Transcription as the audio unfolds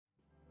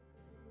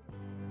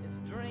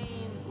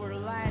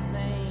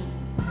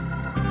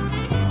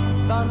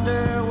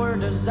thunder were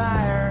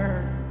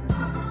desire,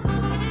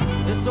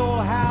 this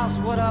old house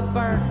would have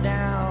burnt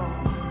down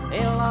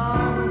a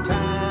long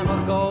time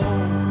ago.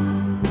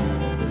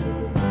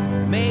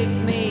 Make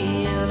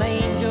me an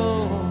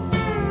angel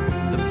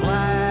that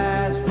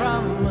flies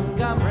from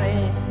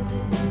Montgomery.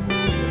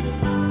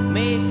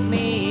 Make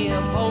me a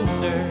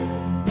poster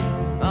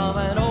of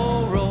an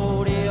old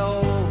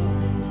rodeo.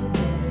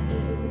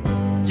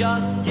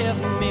 Just give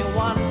me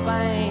one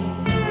thing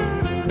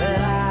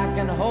that I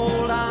can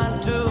hold on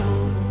to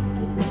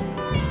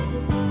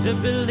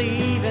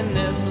believe in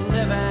this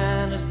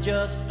living is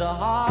just a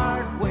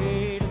hard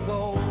way to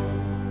go.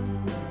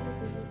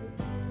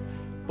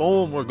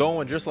 Boom, we're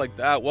going just like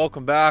that.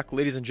 Welcome back,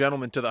 ladies and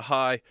gentlemen, to the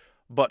High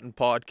Button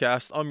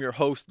Podcast. I'm your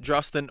host,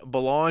 Justin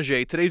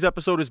Belanger. Today's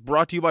episode is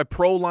brought to you by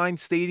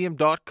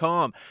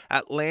ProLineStadium.com,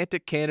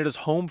 Atlantic Canada's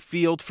home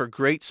field for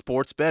great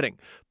sports betting.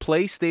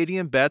 Play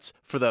stadium bets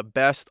for the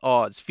best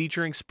odds,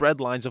 featuring spread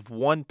lines of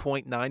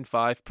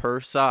 1.95 per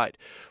side.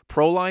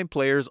 ProLine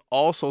players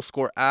also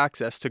score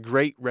access to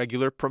great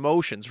regular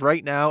promotions.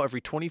 Right now,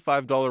 every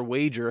 $25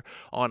 wager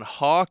on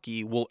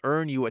hockey will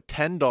earn you a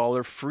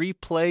 $10 free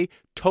play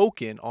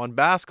token on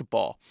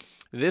basketball.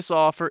 This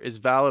offer is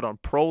valid on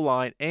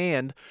ProLine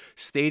and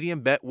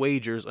Stadium Bet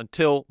wagers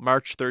until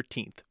March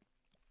 13th.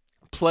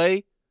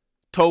 Play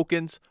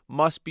tokens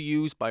must be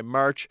used by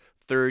March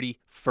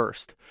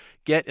 31st.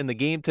 Get in the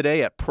game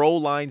today at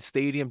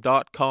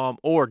ProLineStadium.com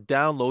or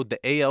download the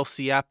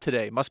ALC app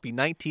today. Must be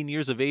 19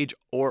 years of age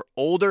or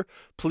older.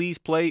 Please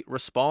play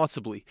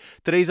responsibly.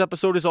 Today's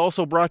episode is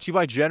also brought to you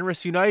by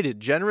Generous United.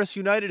 Generous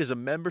United is a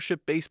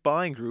membership-based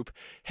buying group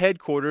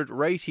headquartered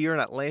right here in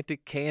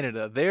Atlantic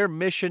Canada. Their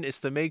mission is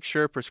to make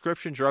sure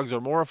prescription drugs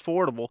are more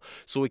affordable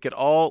so we can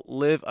all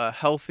live a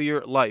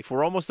healthier life.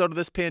 We're almost out of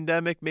this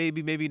pandemic.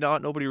 Maybe, maybe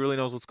not. Nobody really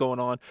knows what's going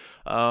on.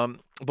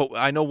 But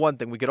I know one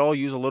thing. We could all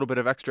use a little bit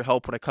of extra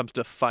help when it comes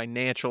to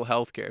financial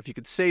health care. If you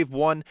could save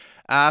one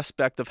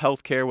aspect of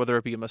health care, whether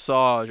it be a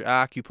massage,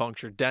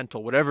 acupuncture,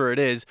 dental, whatever it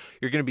is,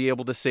 you're going to be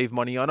able to save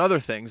money on other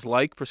things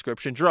like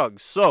prescription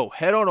drugs. So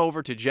head on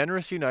over to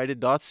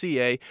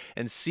generousunited.ca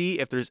and see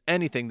if there's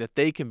anything that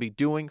they can be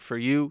doing for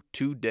you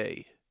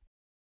today.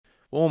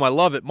 Boom, I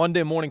love it.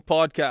 Monday morning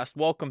podcast.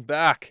 Welcome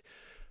back.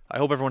 I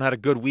hope everyone had a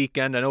good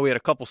weekend. I know we had a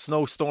couple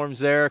snowstorms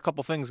there. A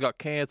couple things got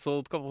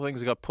canceled. A couple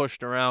things got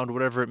pushed around,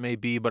 whatever it may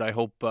be. But I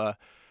hope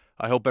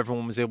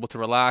everyone was able to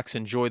relax,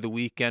 enjoy the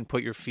weekend,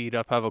 put your feet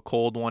up, have a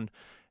cold one,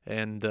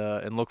 and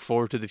look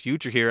forward to the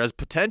future here as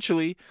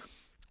potentially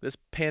this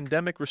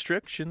pandemic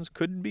restrictions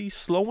could be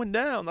slowing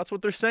down. That's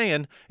what they're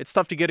saying. It's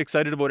tough to get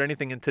excited about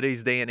anything in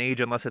today's day and age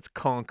unless it's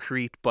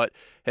concrete. But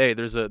hey,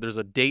 there's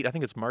a date. I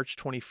think it's March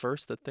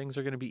 21st that things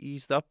are going to be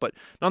eased up. But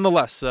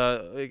nonetheless,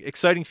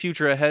 exciting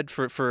future ahead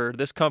for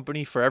this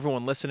company, for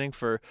everyone listening,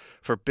 for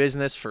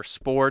business, for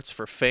sports,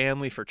 for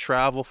family, for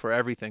travel, for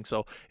everything.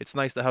 So it's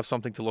nice to have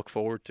something to look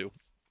forward to.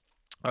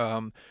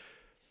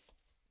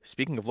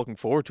 Speaking of looking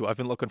forward to, I've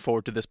been looking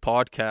forward to this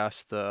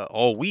podcast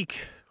all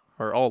week.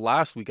 Or all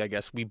last week, I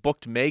guess. We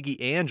booked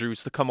Maggie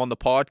Andrews to come on the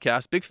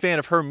podcast. Big fan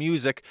of her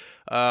music.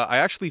 I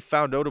actually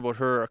found out about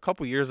her a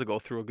couple years ago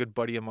through a good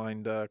buddy of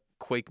mine,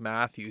 Quake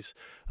Matthews.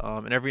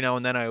 And every now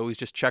and then I always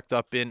just checked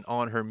up in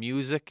on her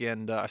music,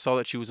 and I saw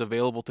that she was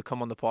available to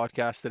come on the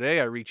podcast today.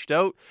 I reached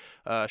out.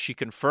 She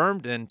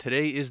confirmed, and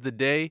today is the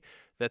day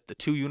that the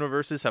two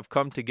universes have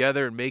come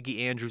together, and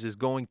Maggie Andrews is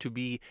going to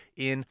be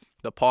in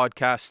the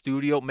podcast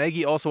studio.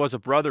 Maggie also has a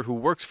brother who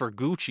works for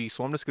Gucci,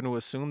 so I'm just going to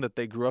assume that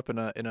they grew up in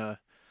a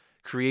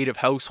creative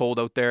household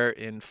out there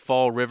in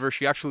Fall River.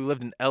 She actually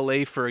lived in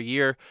LA for a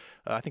year,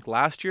 I think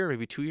last year,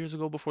 maybe 2 years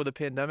ago before the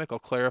pandemic. I'll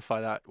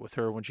clarify that with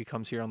her when she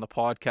comes here on the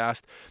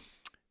podcast.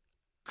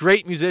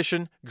 Great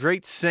musician,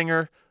 great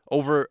singer,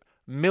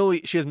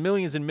 she has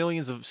millions and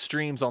millions of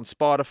streams on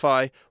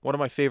Spotify. One of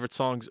my favorite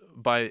songs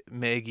by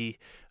Maggie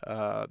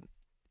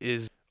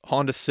is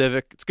Honda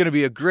Civic. It's going to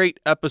be a great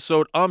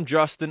episode. I'm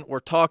Justin. We're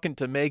talking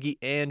to Maggie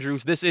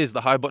Andrews. This is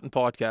the High Button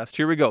Podcast.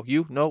 Here we go.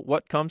 You know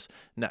what comes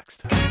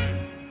next.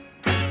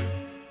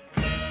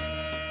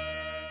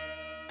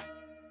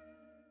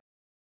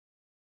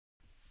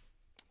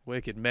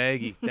 Wicked.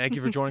 Maggie, thank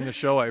you for joining the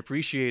show. I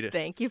appreciate it.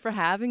 Thank you for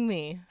having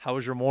me. How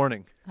was your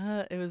morning?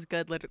 It was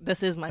good.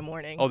 This is my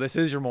morning. Oh, this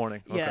is your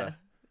morning? Okay. Yeah.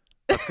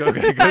 Let's go.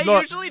 Good. I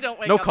usually don't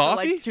wake up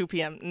coffee? till like 2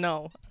 p.m.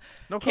 No.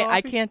 No coffee?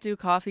 I can't do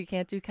coffee,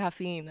 can't do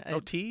caffeine.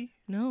 No tea?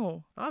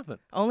 No. Nothing?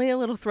 Only a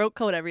little throat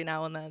coat every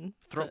now and then.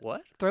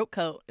 What? Throat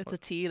coat. It's a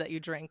tea that you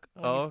drink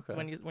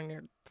when when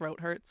your throat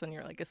hurts and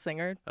you're like a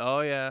singer. Oh,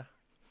 yeah.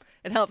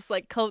 It helps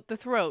like coat the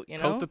throat, you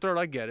know? Coat the throat,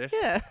 I get it.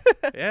 Yeah.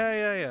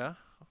 Yeah.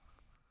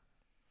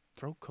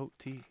 Throat coat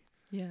tea.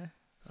 Yeah.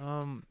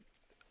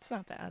 It's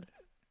not bad.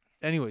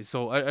 Anyway,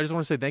 so I just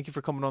want to say thank you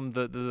for coming on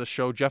the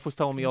show. Jeff was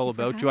telling me all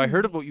about you. I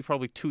heard about you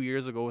probably 2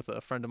 years ago with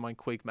a friend of mine,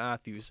 Quake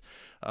Matthews.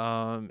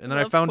 And then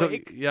I found out,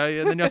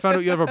 then I found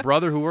out you have a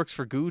brother who works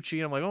for Gucci,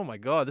 and I'm like, oh my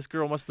God, this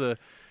girl must have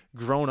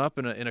grown up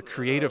in a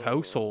creative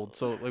household.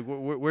 So like,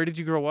 where did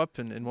you grow up,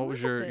 and what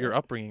was your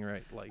upbringing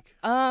like?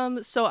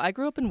 So I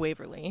grew up in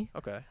Waverly.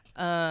 Okay.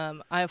 I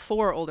have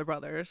 4 older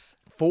brothers.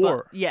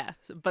 4.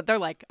 But they're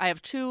like, I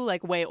have 2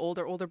 like way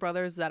older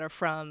brothers that are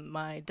from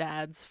my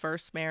dad's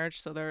first marriage.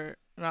 So they're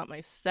not my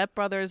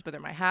stepbrothers, but they're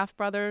my half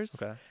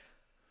brothers. Okay.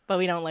 But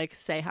we don't like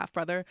say half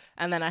brother.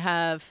 And then I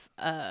have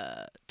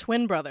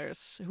twin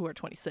brothers who are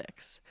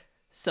 26.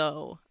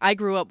 So I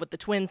grew up with the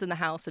twins in the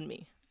house and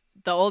me.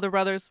 The older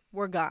brothers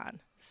were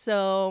gone.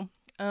 So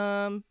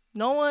no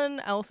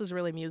one else is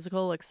really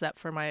musical except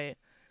for my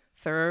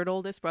 3rd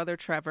oldest brother,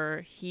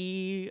 Trevor.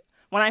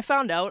 When I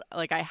found out,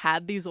 like, I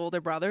had these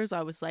older brothers,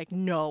 I was like,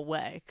 no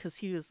way. Because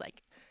he was,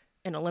 like,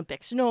 an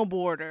Olympic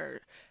snowboarder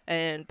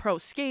and pro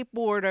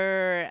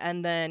skateboarder.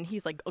 And then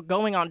he's, like,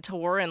 going on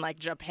tour in, like,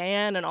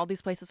 Japan and all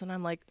these places. And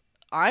I'm like,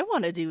 I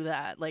want to do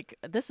that. Like,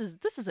 this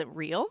isn't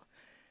real.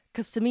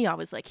 Because to me, I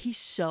was like, he's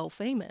so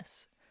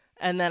famous.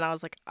 And then I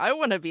was like, I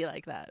want to be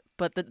like that.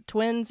 But the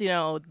twins, you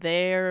know,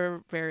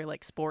 they're very,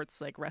 like,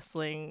 sports, like,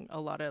 wrestling, a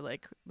lot of,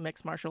 like,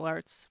 mixed martial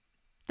arts.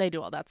 They do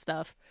all that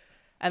stuff.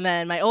 And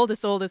then my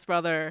oldest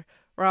brother,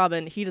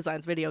 Robin, he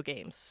designs video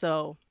games.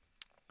 So,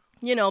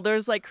 you know,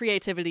 there's like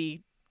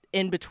creativity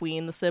in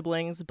between the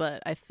siblings,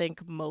 but I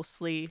think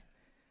mostly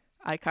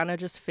I kind of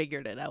just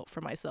figured it out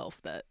for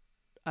myself that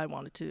I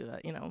wanted to,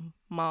 you know,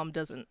 mom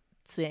doesn't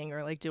sing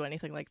or like do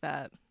anything like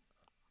that.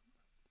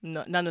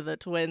 No, none of the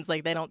twins,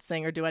 like they don't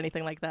sing or do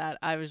anything like that.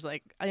 I was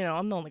like, you know,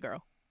 I'm the only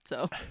girl.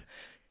 So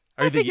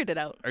I figured it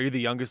out. Are you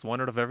the youngest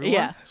one out of everyone?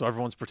 Yeah. So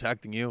everyone's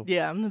protecting you.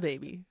 Yeah, I'm the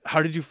baby.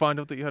 How did you find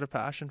out that you had a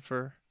passion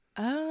for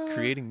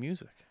creating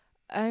music?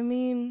 I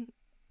mean,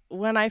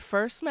 when I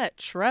first met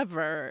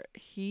Trevor,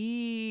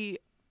 he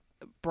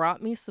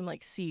brought me some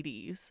like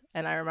CDs,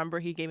 and I remember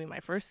he gave me my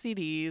first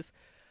CDs.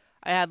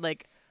 I had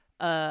like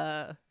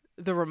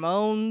the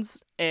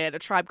Ramones and A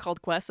Tribe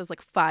Called Quest. I was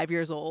like 5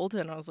 years old,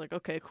 and I was like,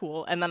 okay,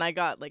 cool. And then I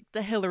got like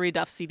the Hillary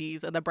Duff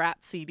CDs and the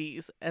Brat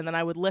CDs, and then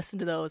I would listen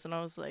to those, and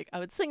I was like, I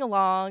would sing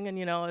along, and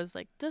you know, I was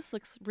like, this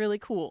looks really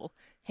cool.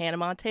 Hannah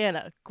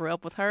Montana, grew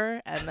up with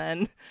her, and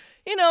then,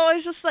 you know, I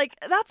was just like,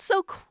 that's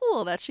so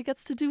cool that she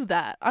gets to do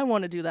that. I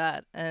want to do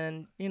that.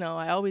 And, you know,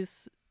 I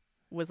always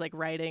was like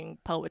writing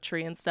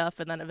poetry and stuff,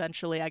 and then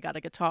eventually I got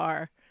a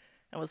guitar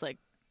and was like,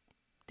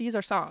 these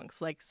are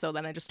songs. Like, so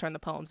then I just turned the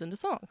poems into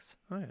songs.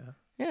 Oh, yeah.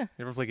 Yeah.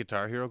 You ever play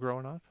Guitar Hero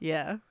growing up?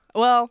 Yeah.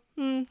 Well,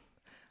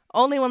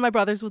 only when my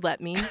brothers would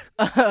let me.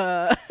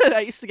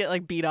 I used to get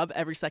like beat up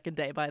every second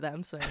day by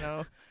them, so, you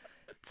know.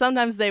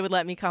 Sometimes they would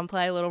let me come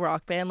play a little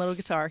Rock Band, little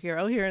Guitar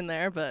Hero here and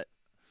there, but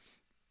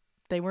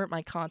they weren't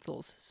my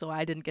consoles, so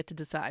I didn't get to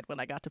decide when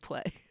I got to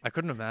play. I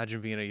couldn't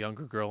imagine being a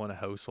younger girl in a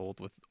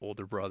household with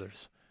older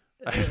brothers.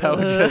 I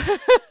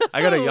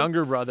got a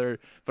younger brother,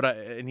 but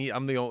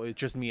I'm the only. It's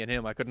just me and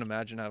him. I couldn't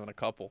imagine having a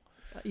couple.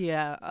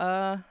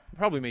 Yeah.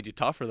 Probably made you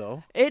tougher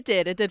though. It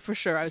did for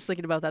sure. I was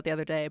thinking about that the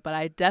other day, but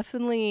I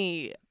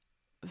definitely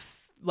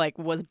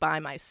was by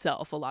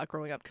myself a lot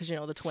growing up because, you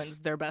know, the twins,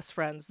 they're best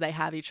friends. They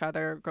have each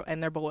other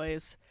and they're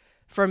boys.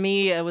 For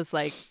me, it was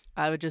like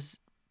I would just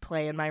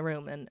play in my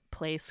room and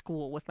play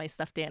school with my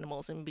stuffed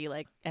animals and be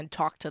like, and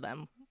talk to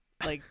them.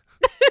 Like,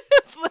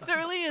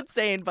 literally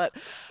insane. But,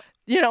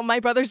 you know,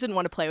 my brothers didn't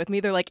want to play with me.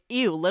 They're like,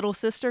 ew, little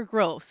sister,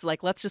 gross.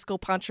 Like, let's just go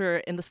punch her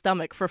in the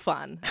stomach for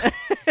fun.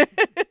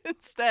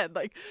 Instead,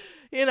 like,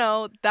 you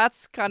know,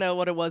 that's kind of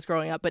what it was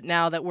growing up. But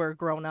now that we're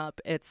grown up,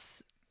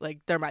 it's like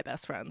they're my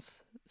best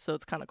friends. So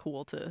it's kind of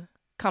cool to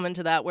come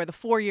into that where the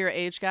 4-year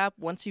age gap,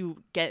 once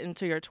you get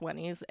into your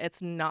 20s,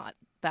 it's not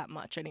that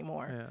much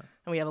anymore. Yeah.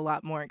 And we have a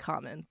lot more in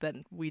common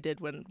than we did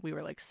when we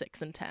were like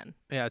 6 and 10.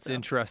 Yeah, it's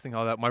interesting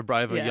how that I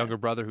have a younger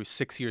brother who's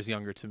 6 years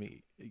younger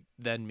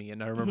than me,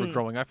 and I remember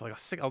growing up like,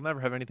 I'll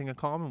never have anything in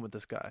common with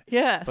this guy.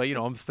 Yeah. But, you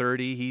know, I'm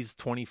 30, he's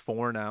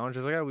 24 now, and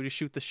just like, we just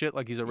shoot the shit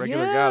like he's a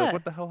regular guy. Like,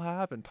 what the hell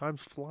happened?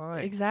 Time's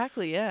flying.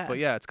 Exactly, yeah. But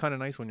yeah, it's kind of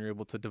nice when you're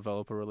able to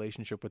develop a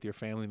relationship with your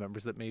family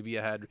members that maybe you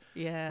had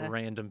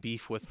random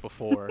beef with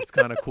before. It's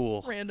kind of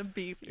cool. Random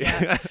beef,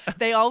 yeah.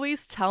 They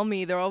always tell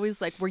me, they're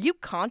always like, were you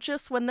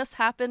conscious when this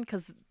happened?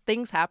 Because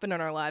things happen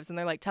in our lives, and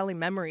they're like telling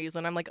memories,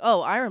 and I'm like,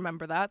 oh, I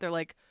remember that. They're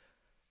like,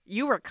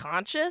 you were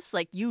conscious?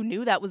 Like, you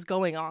knew that was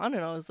going on?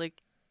 And I was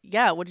like,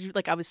 yeah, what did you,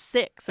 like, I was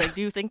 6. Like,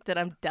 do you think that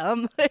I'm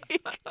dumb?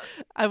 Like,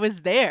 I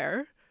was there.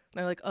 And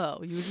they're like,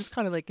 oh, you were just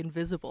kind of, like,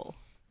 invisible.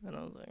 And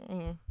I was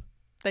like,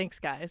 thanks,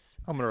 guys.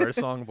 I'm going to write a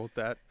song about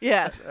that.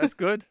 Yeah. That's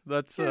good.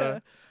 That's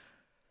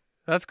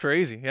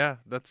crazy. Yeah.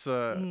 That's,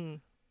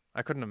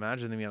 I couldn't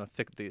imagine them on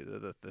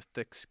the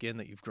thick skin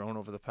that you've grown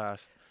over the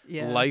past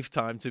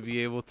lifetime to be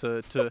able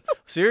to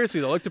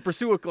seriously though, like to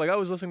pursue it. Like I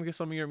was listening to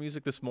some of your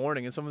music this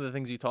morning and some of the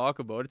things you talk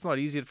about. It's not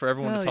easy for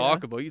everyone to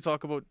talk about. You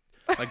talk about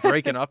like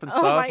breaking up and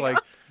stuff. Like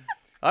God.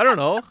 I don't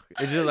know.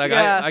 It's just like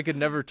I could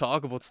never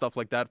talk about stuff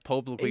like that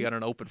publicly on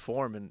an open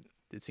forum, and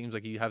it seems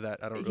like you have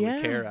that I don't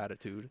really care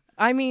attitude.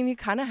 I mean, you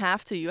kind of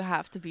have to. You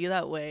have to be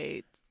that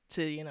way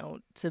to, you know,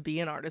 to be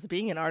an artist.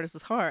 Being an artist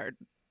is hard.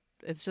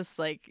 It's just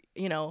like,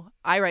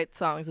 I write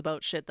songs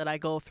about shit that I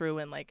go through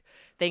and like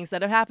things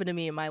that have happened to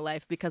me in my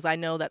life because I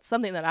know that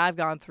something that I've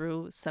gone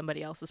through,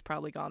 somebody else has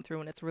probably gone through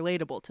and it's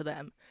relatable to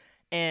them.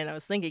 And I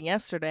was thinking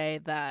yesterday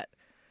that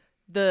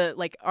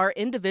our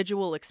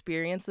individual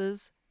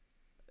experiences,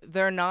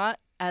 they're not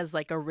as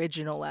like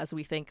original as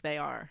we think they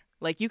are.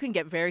 Like you can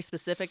get very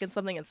specific in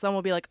something and someone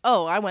will be like,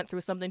 oh, I went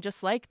through something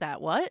just like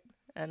that. What?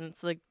 And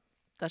it's like,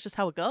 that's just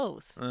how it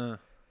goes.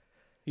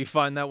 You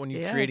find that when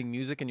you're creating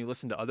music and you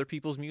listen to other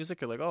people's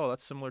music, you're like, oh,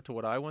 that's similar to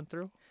what I went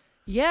through?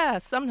 Yeah,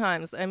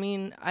 sometimes. I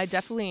mean, I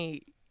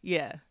definitely,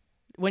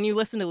 when you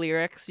listen to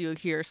lyrics, you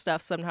hear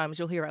stuff. Sometimes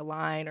you'll hear a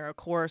line or a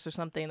chorus or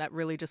something that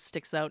really just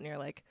sticks out and you're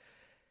like,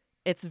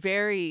 it's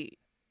very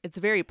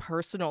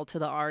personal to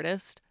the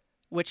artist,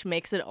 which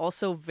makes it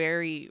also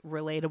very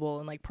relatable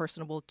and like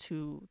personable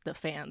to the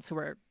fans who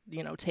are,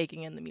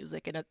 taking in the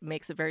music, and it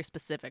makes it very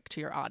specific to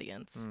your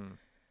audience.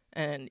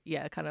 And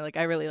kind of like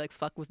I really like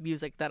fuck with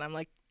music that I'm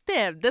like,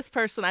 damn, this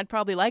person, I'd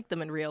probably like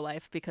them in real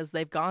life because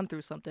they've gone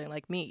through something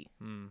like me.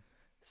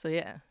 So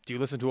yeah. Do you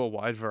listen to a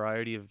wide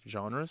variety of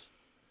genres?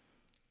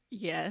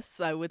 Yes,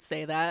 I would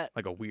say that.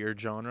 Like a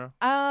weird genre?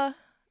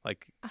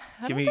 Like,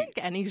 I don't think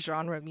any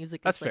genre of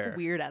music is like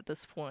weird at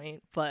this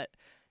point, but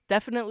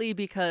definitely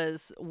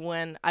because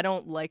when I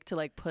don't like to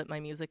like put my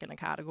music in a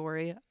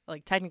category,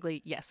 like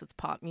technically, yes, it's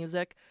pop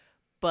music,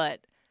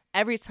 but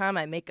every time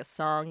I make a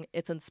song,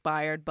 it's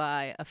inspired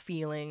by a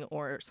feeling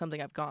or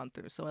something I've gone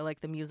through. So I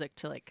like the music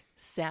to like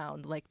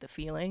sound like the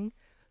feeling.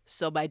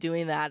 So by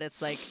doing that,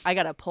 it's like I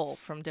got to pull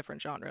from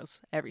different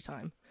genres every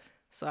time.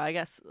 So I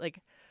guess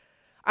like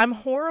I'm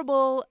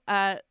horrible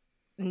at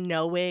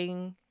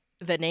knowing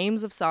the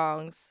names of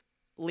songs,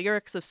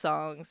 lyrics of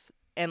songs,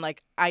 and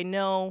like I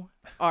know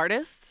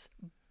artists,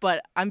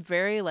 but I'm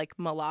very like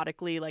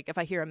melodically, like if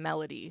I hear a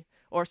melody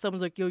or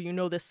someone's like, yo, you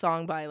know this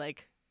song by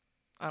like,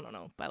 I don't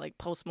know, by like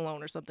Post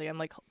Malone or something, I'm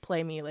like,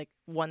 play me like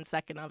 1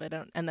 second of it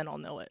and then I'll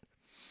know it.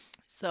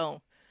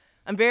 So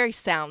I'm very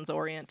sounds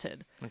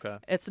oriented. Okay.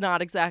 It's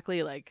not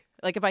exactly like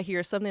if I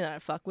hear something that I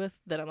fuck with,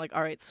 then I'm like,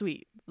 all right,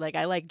 sweet. Like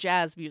I like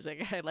jazz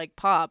music, I like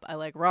pop, I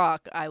like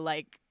rock, I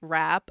like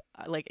rap,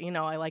 I like,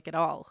 I like it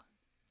all.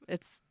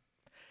 It's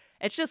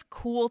just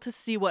cool to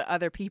see what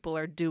other people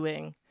are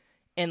doing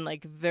in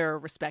like their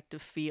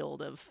respective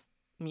field of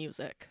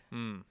music.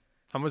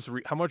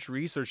 How much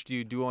research do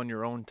you do on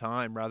your own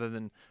time rather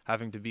than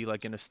having to be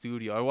like in a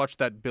studio? I watched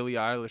that Billie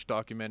Eilish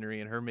documentary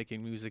and her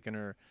making music in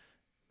her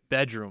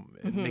bedroom,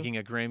 making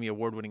a Grammy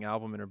award-winning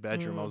album in her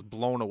bedroom. I was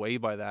blown away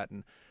by that.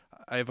 And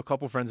I have a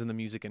couple friends in the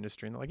music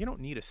industry, and they're like, you don't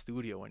need a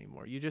studio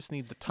anymore. You just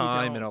need the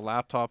time and a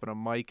laptop and a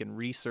mic and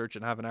research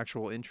and have an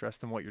actual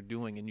interest in what you're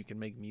doing, and you can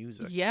make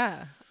music.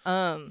 Yeah.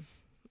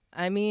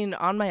 I mean,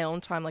 on my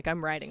own time, like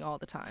I'm writing all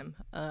the time,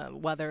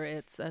 whether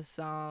it's a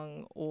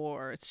song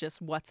or it's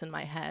just what's in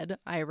my head.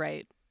 I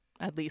write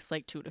at least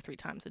like 2 to 3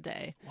 times a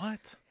day.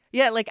 What?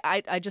 Yeah, like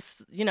I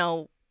just,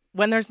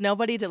 when there's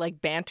nobody to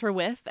like banter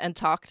with and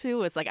talk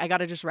to, it's like I got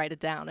to just write it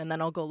down and then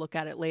I'll go look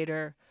at it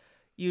later.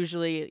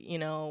 Usually,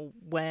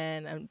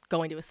 when I'm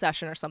going to a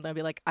session or something, I'll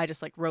be like, I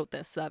just like wrote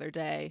this the other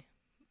day,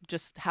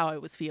 just how I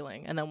was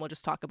feeling. And then we'll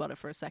just talk about it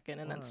for a second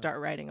and then start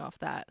writing off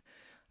that.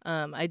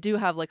 I do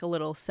have like a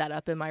little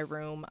setup in my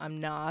room. I'm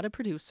not a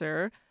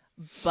producer,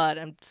 but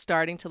I'm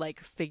starting to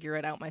like figure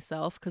it out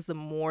myself because the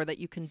more that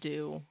you can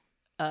do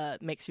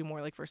makes you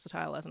more like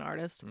versatile as an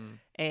artist.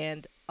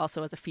 And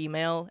also as a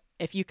female,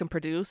 if you can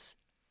produce,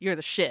 you're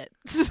the shit.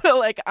 So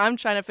like I'm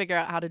trying to figure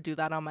out how to do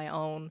that on my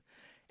own.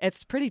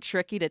 It's pretty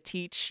tricky to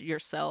teach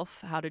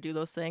yourself how to do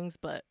those things,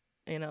 but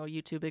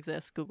YouTube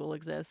exists, Google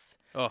exists.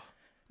 Oh.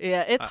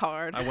 Yeah, it's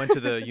hard. I went to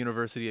the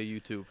University of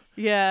YouTube.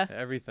 Yeah.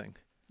 Everything.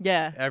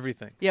 Yeah.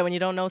 Everything. Yeah, when you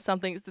don't know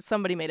something,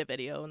 somebody made a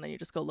video and then you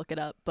just go look it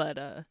up.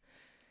 But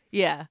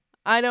yeah,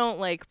 I don't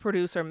like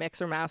produce or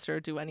mix or master or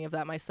do any of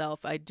that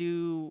myself. I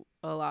do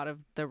a lot of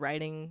the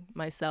writing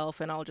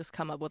myself and I'll just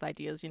come up with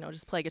ideas,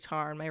 just play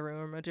guitar in my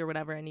room or do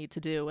whatever I need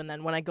to do. And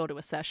then when I go to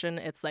a session,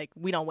 it's like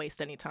we don't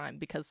waste any time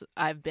because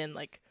I've been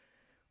like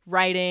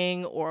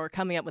writing or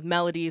coming up with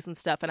melodies and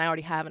stuff and I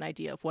already have an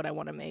idea of what I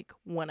want to make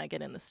when I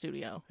get in the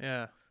studio.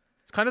 Yeah.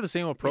 It's kind of the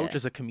same approach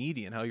as a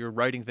comedian, how you're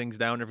writing things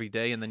down every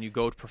day and then you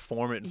go to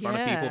perform it in front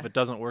of people. If it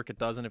doesn't work, it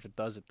doesn't. If it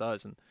does, it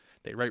does. And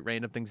they write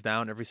random things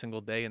down every single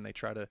day and they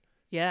try to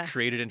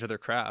create it into their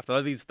craft.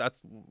 At least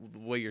that's the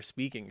way you're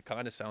speaking. It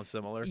kind of sounds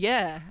similar.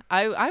 Yeah,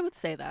 I would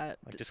say that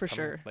like just for coming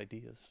sure. Up with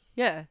ideas.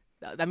 Yeah,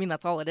 I mean,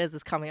 that's all it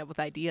is coming up with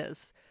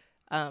ideas.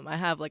 I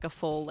have like a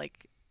full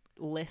like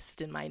list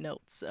in my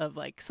notes of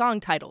like song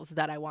titles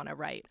that I want to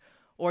write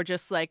or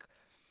just like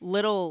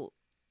little,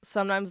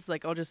 sometimes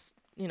like I'll just,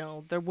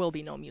 there will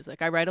be no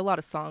music. I write a lot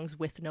of songs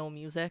with no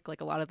music. Like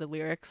a lot of the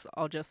lyrics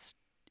I'll just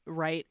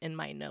write in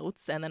my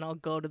notes and then I'll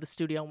go to the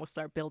studio and we'll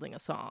start building a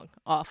song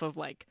off of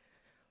like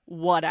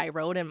what I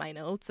wrote in my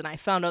notes. And I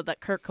found out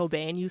that Kurt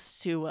Cobain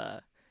used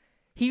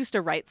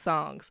to write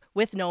songs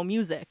with no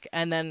music.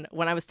 And then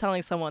when I was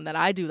telling someone that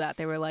I do that,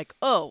 they were like,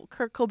 oh,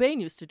 Kurt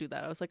Cobain used to do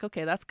that. I was like,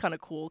 okay, that's kind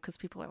of cool because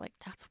people are like,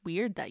 that's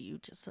weird that you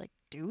just like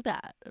do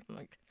that. I'm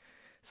like,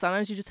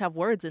 sometimes you just have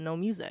words and no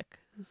music.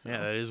 So. Yeah,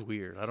 that is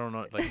weird. I don't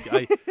know. Like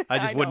I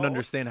just I wouldn't know.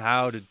 understand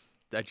how to.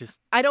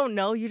 I don't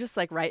know. You just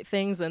like write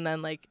things, and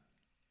then like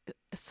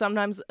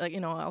sometimes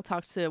I'll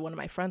talk to one of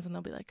my friends, and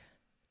they'll be like,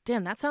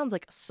 "Damn, that sounds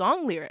like a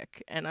song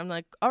lyric," and I'm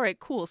like, "All right,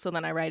 cool." So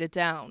then I write it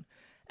down.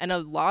 And a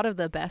lot of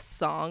the best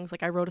songs,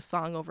 like I wrote a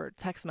song over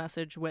text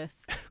message with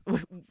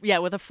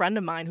a friend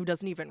of mine who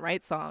doesn't even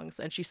write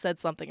songs. And she said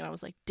something and I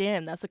was like,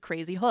 damn, that's a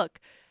crazy hook.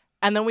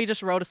 And then we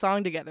just wrote a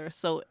song together.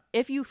 So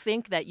if you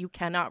think that you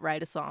cannot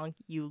write a song,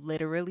 you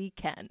literally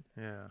can.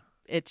 Yeah.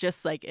 It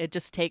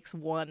just takes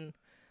one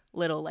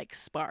little like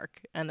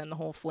spark and then the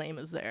whole flame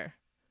is there.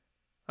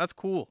 That's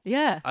cool.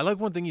 Yeah. I like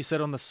one thing you said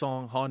on the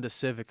song Honda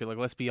Civic. You're like,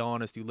 let's be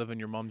honest, you live in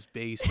your mom's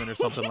basement or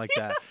something like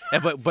that.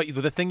 And, but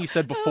the thing you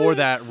said before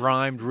that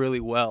rhymed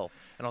really well.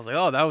 And I was like,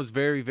 oh, that was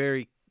very,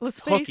 very Let's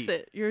hooky. face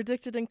it, you're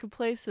addicted and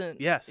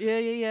complacent. Yes.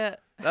 Yeah.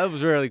 That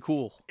was really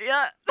cool.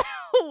 Yeah.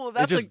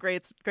 That's a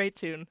great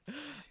tune.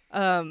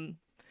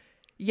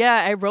 Yeah,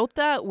 I wrote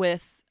that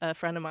with a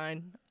friend of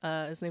mine.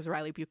 His name's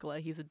Riley Bucola.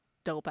 He's a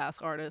dope-ass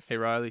artist. Hey,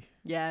 Riley.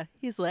 Yeah,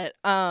 he's lit.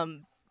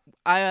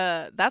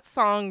 That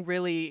song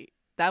really...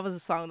 That was a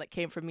song that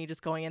came from me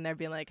just going in there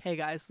being like, hey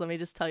guys, let me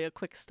just tell you a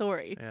quick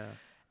story. Yeah.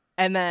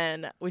 And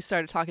then we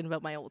started talking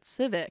about my old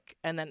Civic.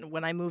 And then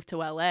when I moved to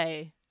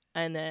LA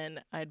and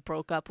then I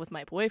broke up with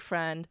my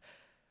boyfriend,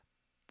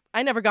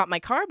 I never got my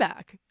car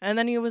back. And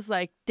then he was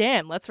like,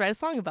 damn, let's write a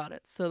song about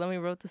it. So then we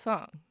wrote the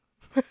song.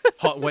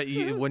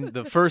 When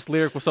the first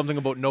lyric was something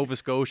about Nova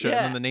Scotia, Yeah.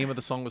 and then the name of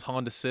the song was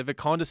Honda Civic.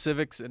 Honda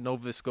Civics and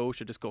Nova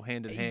Scotia just go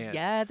hand in hand.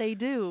 Yeah, they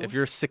do. If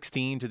you're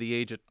 16 to the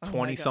age of Oh my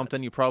 20 God.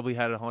 something, you probably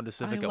had a Honda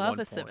Civic I at love one a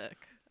point.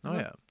 Civic. Oh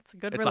yeah, It's a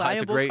good, it's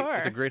reliable car.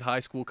 It's a great high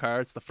school car.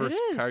 It's the first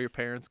car is. your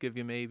parents give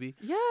you, maybe.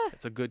 Yeah,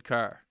 It's a good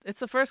car. it's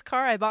the first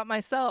car I bought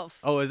myself.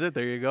 Oh, is it?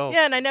 There you go.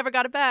 Yeah, and I never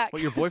got it back.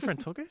 What, your boyfriend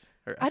took it?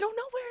 Or I don't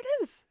know where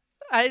it is.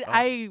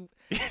 I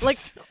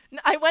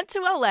went to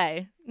LA.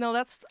 No,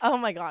 that's oh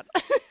my God.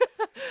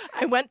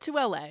 I went to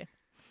LA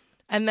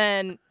and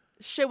then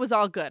shit was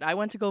all good. I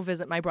went to go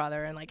visit my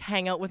brother and like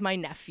hang out with my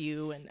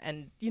nephew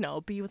and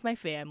be with my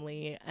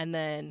family and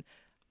then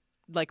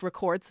like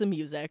record some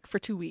music for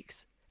 2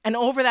 weeks. And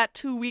over that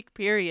 2-week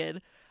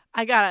period,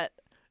 I got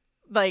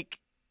like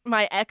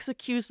my ex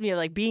accused me of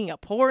like being a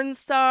porn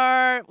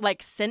star,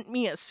 like sent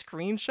me a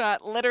screenshot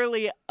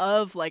literally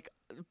of like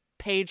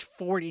page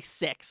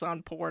 46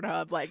 on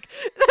Pornhub, like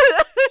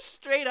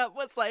straight up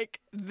was like,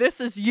 this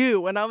is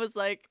you. And I was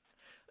like,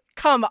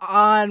 come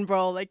on,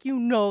 bro. Like,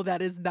 that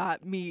is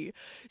not me.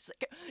 It's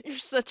like, you're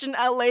such an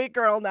LA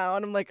girl now.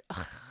 And I'm like,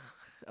 ugh.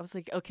 I was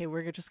like, okay,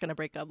 we're just going to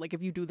break up. Like,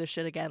 if you do this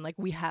shit again, like,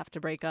 we have to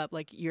break up.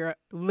 Like, you're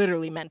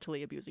literally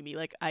mentally abusing me.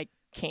 Like, I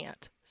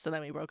can't. So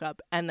then we broke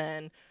up. And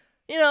then,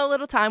 a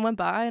little time went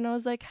by and I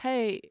was like,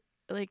 hey,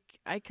 like,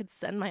 I could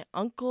send my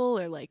uncle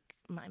or like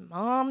my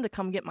mom to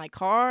come get my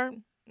car.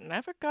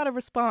 Never got a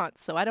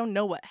response. So I don't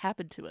know what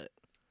happened to it.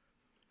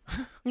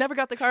 Never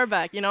got the car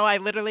back. I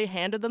literally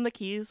handed them the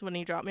keys when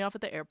he dropped me off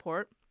at the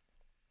airport.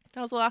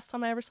 That was the last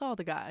time I ever saw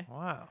the guy.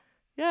 Wow.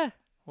 Yeah.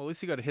 Well, at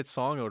least you got a hit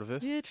song out of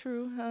it. Yeah,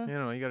 true.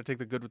 You got to take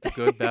the good with the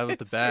good, bad with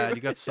the It's bad. true.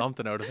 You got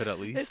something out of it at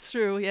least. It's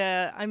true.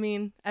 Yeah. I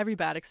mean, every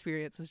bad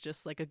experience is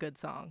just like a good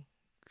song.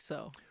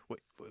 So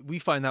We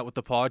find that with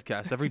the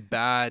podcast. Every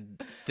bad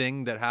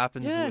thing that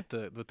happens Yeah.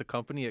 with the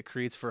company, it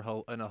creates for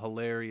a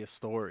hilarious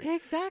story.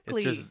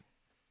 exactly. It's just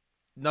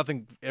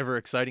nothing ever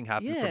exciting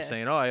happened Yeah. from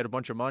saying, "Oh, I had a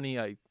bunch of money.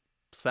 I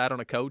sat on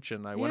a couch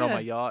and I went on Yeah. my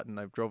yacht and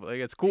I drove." Like,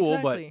 it's cool,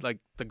 Exactly. but like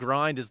the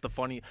grind is the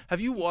funny.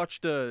 Have you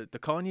watched the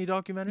Kanye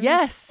documentary?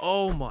 Yes.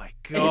 Oh my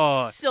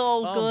god, It's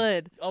so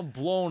good. I'm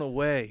blown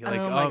away. Like,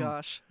 oh my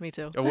gosh. Me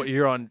too. What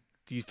you're on?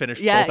 Do you finish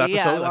Yeah. both episodes?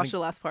 Yeah. I think- watched the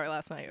last part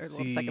last night or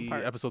the second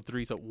part. Episode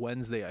 3 is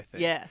Wednesday, I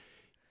think. Yeah.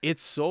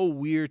 It's so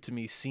weird to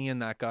me seeing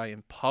that guy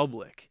in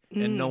public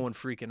and no one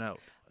freaking out.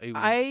 It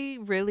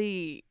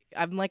was-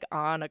 I'm like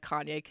on a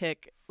Kanye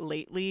kick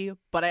lately,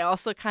 but I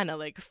also kind of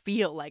like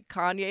feel like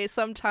Kanye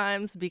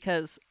sometimes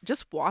because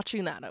just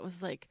watching that, I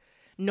was like,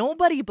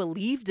 nobody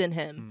believed in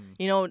him,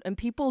 and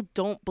people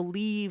don't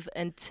believe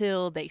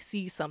until they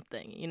see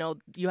something.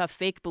 You have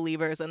fake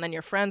believers and then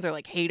your friends are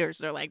like haters.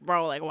 They're like,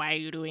 bro, like, why are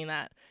you doing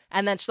that?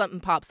 And then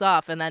something pops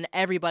off and then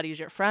everybody's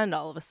your friend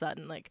all of a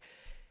sudden. Like,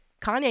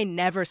 Kanye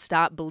never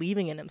stopped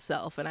believing in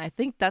himself. And I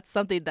think that's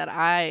something that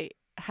I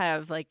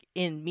have like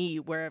in me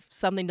where if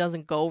something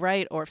doesn't go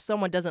right or if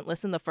someone doesn't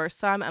listen the first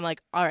time, I'm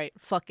like, all right,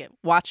 fuck it,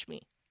 watch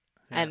me.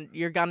 Yeah. And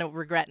you're gonna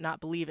regret not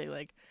believing.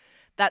 Like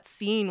that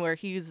scene where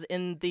he's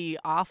in the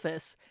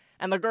office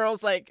and the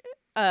girl's like,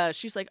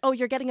 she's like, oh,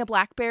 you're getting a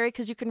BlackBerry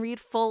because you can read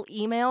full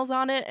emails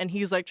on it. And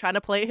he's like trying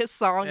to play his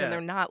song Yeah. and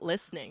they're not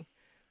listening.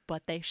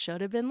 But they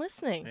should have been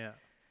listening. Yeah.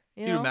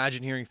 You Can you know?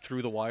 imagine hearing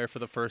Through the Wire for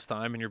the first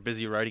time and you're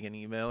busy writing an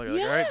email? You're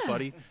like, all right,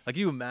 buddy. Like,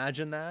 you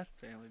imagine that?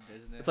 Family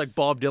business. It's like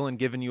Bob Dylan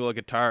giving you a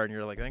guitar and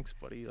you're like, thanks,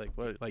 buddy. Like,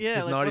 what? Like, Yeah,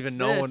 just like, not what's even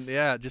knowing. this?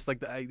 Yeah, just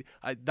like that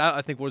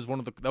I think was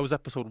that was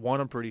episode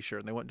 1, I'm pretty sure.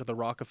 And they went to the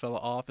Rockefeller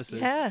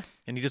offices. Yeah.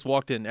 And he just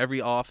walked in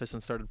every office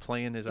and started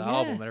playing his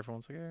album. And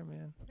everyone's like, hey,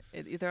 man.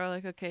 They're all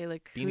like, okay,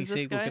 like, Beanie who's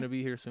this Sigel's guy? going to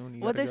be here soon.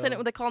 What they said?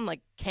 They call him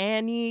like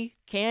Canny's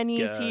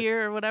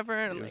here or whatever.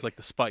 And It was like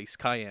the spice,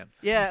 cayenne.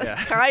 yeah.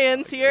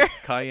 Cayenne's here.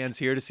 Cayenne's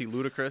here to see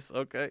Ludacris.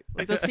 Okay.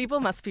 Like, those people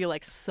must feel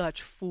like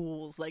such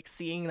fools, like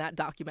seeing that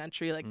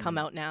documentary like come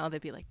out now.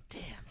 They'd be like,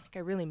 damn, like I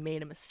really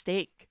made a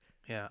mistake.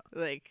 Yeah.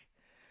 Like,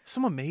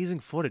 some amazing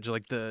footage,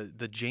 like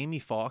the Jamie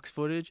Foxx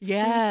footage.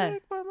 yeah,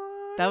 Take my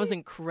money, that was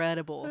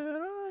incredible.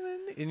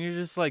 and you're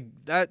just like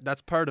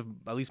that's part of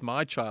at least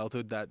my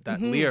childhood,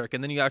 that lyric,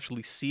 and then you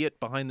actually see it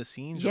behind the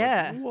scenes. You're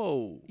Yeah. like,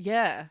 whoa.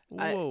 Yeah.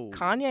 Whoa.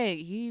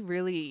 Kanye, he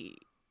really,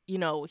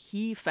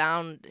 he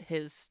found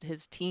his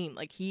team.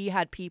 Like, he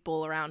had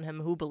people around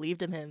him who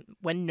believed in him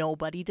when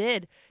nobody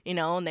did,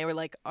 and they were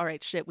like, all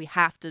right, shit, we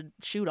have to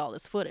shoot all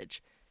this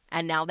footage.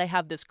 And now they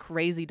have this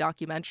crazy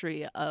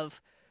documentary of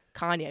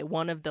Kanye,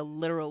 one of the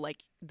literal,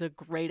 like, the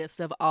greatest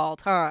of all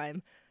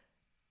time,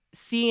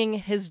 seeing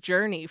his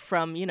journey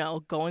from,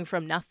 going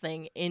from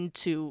nothing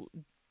into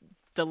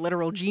the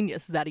literal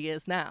genius that he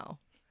is now.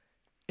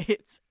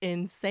 It's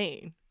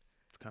insane.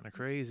 It's kind of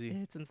crazy.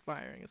 It's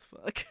inspiring as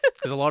fuck.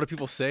 Because a lot of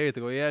people say it.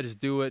 They go, yeah, just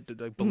do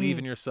it. Like, believe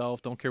in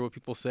yourself. Don't care what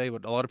people say.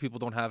 But a lot of people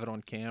don't have it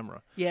on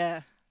camera.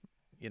 Yeah.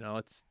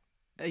 It's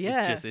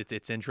Yeah.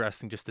 it's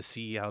interesting just to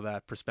see how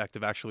that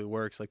perspective actually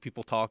works. Like,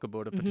 people talk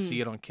about it, but to see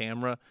it on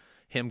camera,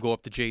 him go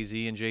up to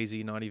Jay-Z and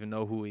Jay-Z not even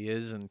know who he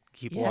is and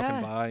keep walking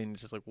by, and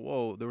it's just like,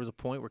 whoa, there was a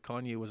point where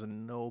Kanye was a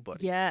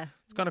nobody. Yeah.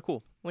 It's kind of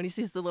cool. When he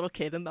sees the little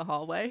kid in the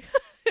hallway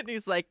and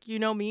he's like, you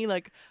know me,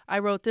 like, I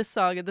wrote this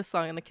song and this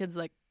song, and the kid's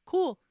like,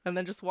 cool, and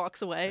then just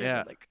walks away. Yeah.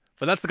 And like,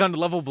 But that's the kind of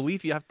level of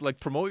belief you have to, like,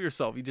 promote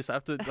yourself. You just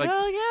have to, like,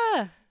 hell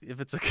yeah. if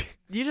it's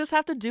You just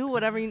have to do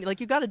whatever you like.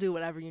 You got to do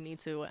whatever you need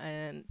to,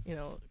 and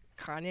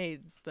Kanye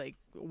like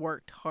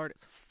worked hard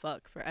as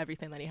fuck for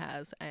everything that he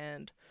has,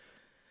 and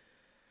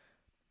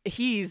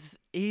he's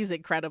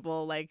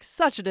incredible. Like,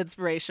 such an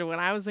inspiration. When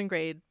I was in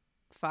grade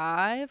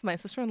 5, my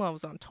sister-in-law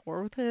was on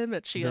tour with him,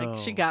 and she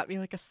got me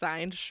like a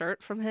signed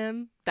shirt from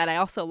him that I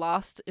also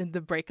lost in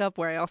the breakup,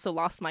 where I also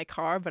lost my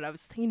car. But I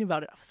was thinking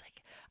about it. I was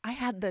like, I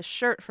had this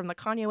shirt from the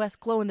Kanye West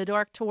Glow in the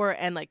Dark tour,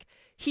 and like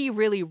he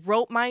really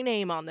wrote my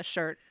name on the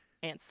shirt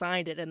and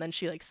signed it, and then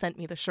she like sent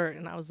me the shirt,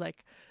 and I was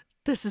like,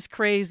 this is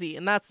crazy.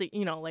 And that's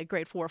like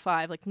grade 4 or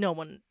 5, like no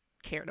one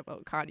cared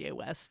about Kanye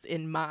West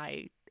in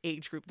my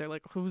age group. They're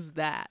like, who's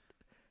that?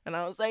 And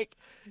I was like,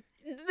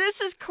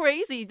 this is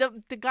crazy.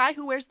 The guy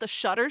who wears the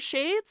shutter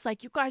shades,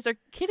 like, you guys are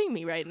kidding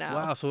me right now.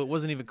 wow, so it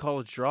wasn't even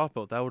College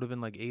Dropout. That would have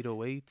been like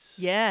 808s.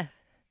 Yeah.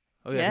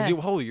 Oh yeah,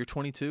 because how old are you? You're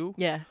 22?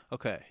 Yeah.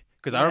 Okay.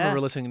 Because I remember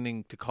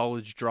listening to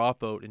College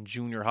Dropout in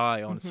junior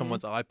high on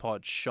someone's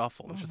iPod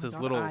Shuffle. It was just this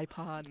little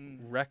iPod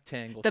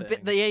rectangle the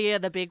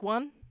thing. the big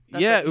one.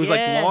 It was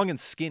like long and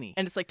skinny.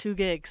 And it's like 2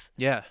 gigs.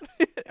 Yeah.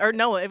 Or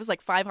no, it was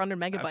like 500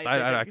 megabytes.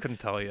 I couldn't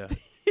tell you.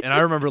 And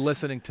I remember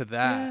listening to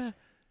that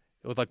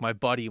with like my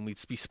buddy, and we'd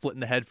be splitting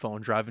the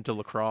headphone driving to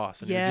La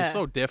Crosse, and it was just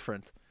so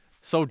different,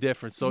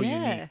 so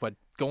unique. But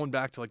going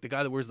back to like the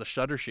guy that wears the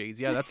shutter shades,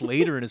 that's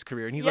later in his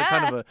career, and he's like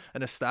kind of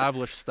an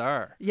established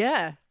star.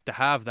 Yeah. To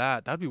have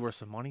that'd be worth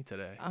some money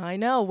today. I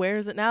know. Where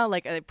is it now?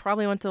 Like, it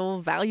probably went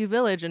to Value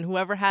Village, and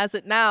whoever has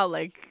it now,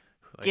 like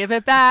give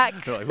it back.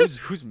 They're like,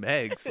 who's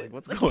Megs? Like,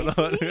 what's going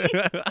on?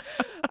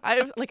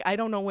 I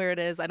don't know where it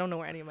is. I don't know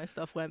where any of my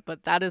stuff went,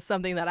 but that is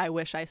something that I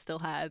wish I still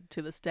had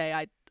to this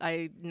day.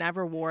 I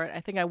never wore it. I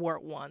think I wore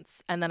it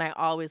once, and then I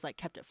always like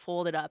kept it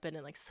folded up and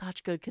in like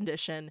such good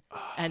condition,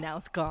 and now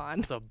it's gone.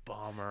 It's a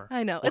bummer.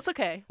 I know. It's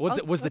okay.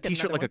 Was the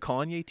t-shirt like a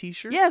Kanye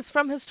t-shirt? Yes,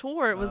 from his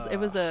tour. It was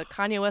a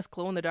Kanye West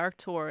Glow in the Dark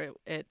tour.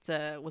 It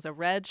was a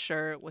red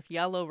shirt with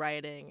yellow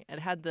writing. It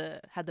had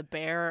the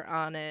bear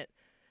on it,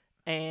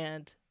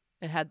 and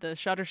it had the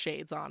shutter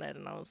shades on it,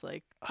 and I was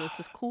like, this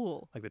is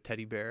cool. Like the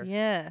teddy bear?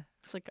 Yeah.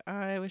 It's like,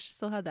 I wish I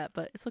still had that,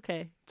 but it's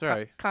okay. It's all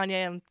right.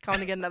 Kanye, I'm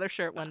coming to get another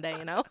shirt one day,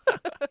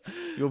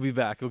 You'll be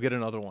back. You'll get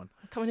another one.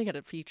 I'm coming to get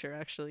a feature,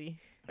 actually.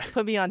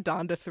 Put me on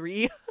Donda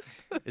 3.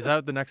 Is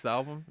that the next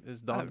album?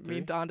 Is Donda 3? I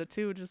mean, Donda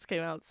 2 just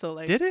came out, so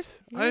like. Did it?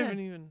 Yeah. I haven't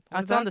even.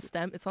 It's on the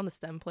stem. It's on the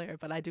stem player,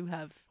 but I do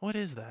have. What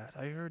is that?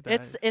 I heard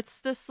that. It's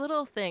this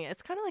little thing.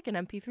 It's kind of like an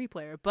MP3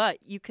 player, but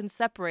you can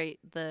separate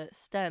the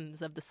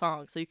stems of the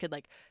song. So you could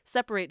like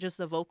separate just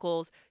the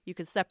vocals. You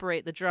could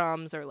separate the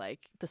drums or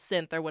like the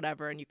synth or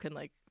whatever, and you can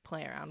like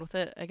play around with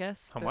it, I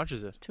guess. How much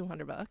is it?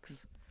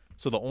 $200.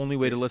 So the only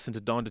way to listen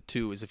to Donda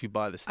 2 is if you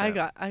buy the stem.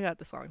 I got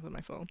the songs on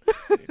my phone.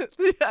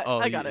 Oh,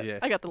 I got it. yeah.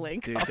 I got the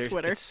link off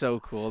Twitter. It's so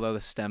cool though,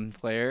 the stem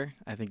player.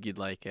 I think you'd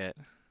like it.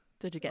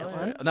 Did you get That's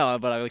one? right. No,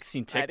 but I've like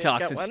seen I didn't TikToks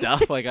get and one.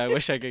 stuff. Like I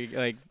wish I could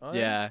like Oh,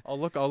 yeah. I'll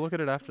look at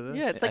it after this.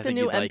 Yeah, it's I like the think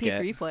new you'd like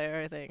MP3 it.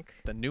 player, I think.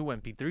 The new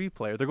MP3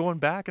 player. They're going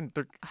back and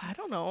they're I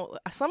don't know.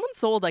 Someone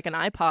sold like an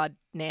iPod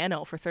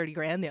Nano for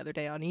 $30,000 the other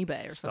day on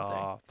eBay or something.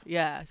 Stop.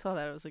 Yeah, I saw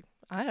that. I was like,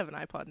 I have an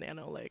iPod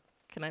Nano. Like,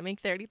 can I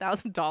make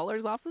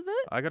 $30,000 off of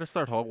it? I gotta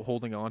start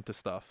holding on to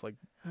stuff. Like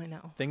I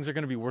know. things are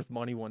gonna be worth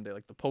money one day.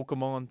 Like the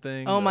Pokemon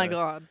thing. Oh my the-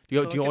 god. Do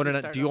you Don't get own me an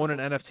started Do you on own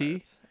an Pokemon NFT?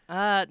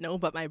 cards. No,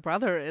 but my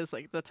brother is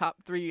like the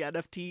top 3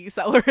 NFT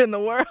seller in the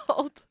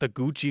world. The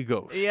Gucci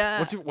Ghost.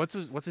 Yeah.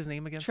 What's his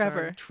name again? Trevor.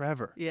 Sorry?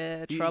 Trevor.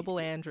 Yeah, He- Trouble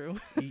Andrew.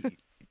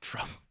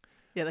 Trouble.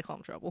 Yeah, they call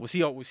him Trouble. Was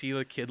he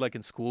the kid like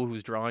in school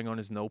who's drawing on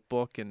his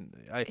notebook? And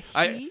I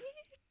He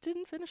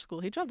didn't finish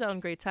school. He dropped out in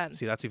grade 10.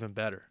 see that's even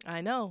better.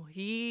 I know.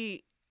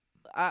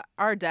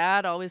 Our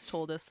dad always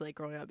told us, like,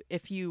 growing up,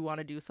 if you want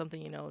to do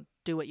something,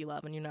 do what you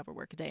love and you never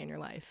work a day in your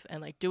life.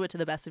 And, like, do it to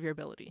the best of your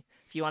ability.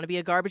 If you want to be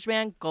a garbage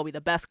man, go be the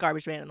best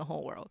garbage man in the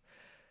whole world.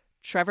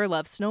 Trevor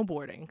loves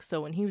snowboarding.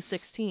 So when he was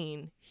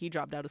 16, he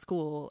dropped out of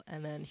school.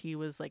 And then he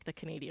was, like, the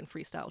Canadian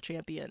freestyle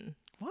champion.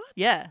 What?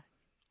 Yeah.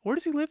 Where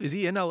does he live? Is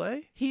he in LA?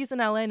 He's in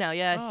LA now.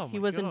 Yeah. Oh, he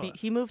my was God.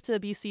 he moved to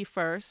BC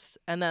first.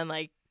 And then,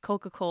 like,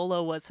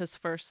 Coca-Cola was his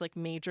first, like,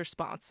 major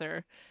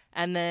sponsor.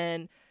 And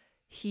then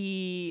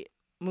he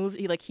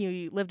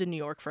lived in New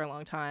York for a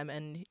long time,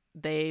 and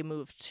they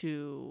moved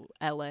to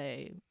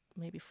LA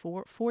maybe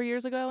four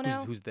years ago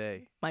now. Who's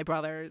they? My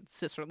brother,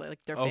 sister,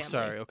 like their Oh, family.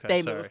 sorry. Okay,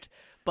 they sorry. moved,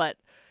 but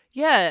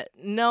yeah,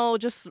 no,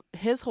 just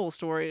his whole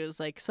story is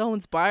like so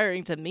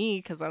inspiring to me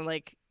because I'm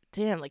like,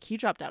 damn, like he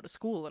dropped out of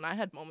school, and I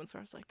had moments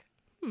where I was like,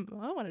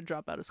 I want to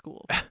drop out of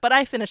school, but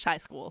I finished high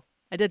school.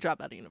 I did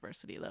drop out of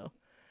university though,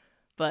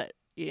 but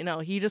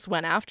he just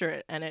went after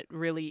it, and it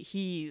really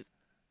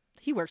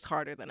he works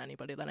harder than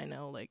anybody that I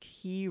know. Like,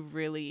 he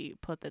really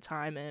put the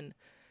time in.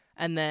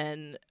 And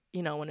then,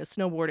 when his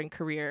snowboarding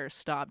career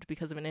stopped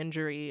because of an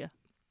injury,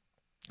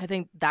 I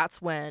think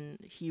that's when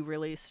he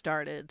really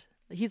started.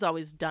 He's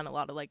always done a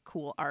lot of, like,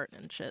 cool art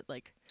and shit.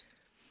 Like,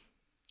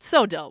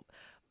 so dope.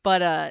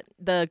 But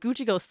the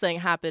Gucci Ghost thing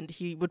happened.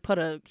 He put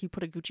a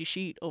Gucci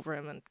sheet over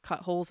him and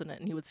cut holes in it,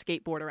 and he would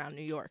skateboard around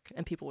New York,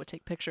 and people would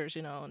take pictures,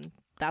 and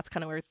that's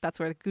where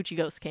the Gucci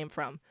Ghost came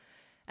from.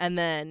 And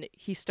then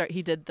he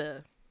did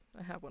the...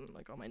 I have one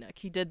like on my neck.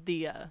 He did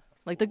the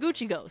the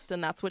Gucci Ghost,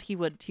 and that's what he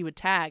would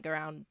tag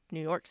around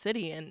New York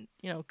City. And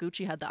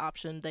Gucci had the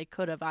option; they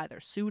could have either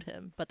sued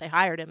him, but they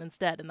hired him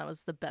instead, and that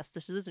was the best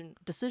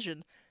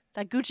decision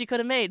that Gucci could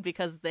have made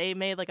because they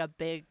made like a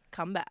big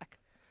comeback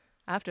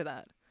after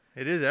that.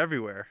 It is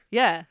everywhere.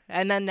 Yeah,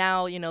 and then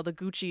now the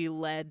Gucci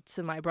led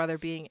to my brother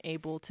being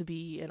able to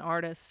be an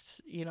artist.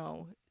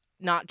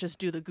 Not just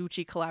do the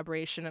Gucci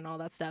collaboration and all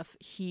that stuff.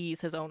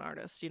 He's his own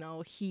artist,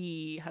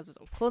 he has his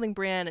own clothing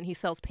brand, and he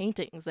sells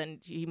paintings, and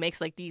he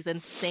makes like these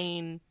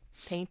insane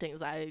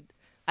paintings. I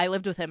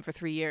lived with him for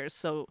 3 years,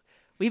 so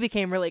we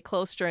became really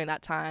close during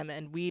that time,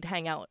 and we'd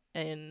hang out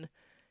in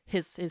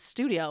his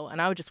studio, and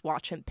I would just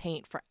watch him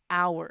paint for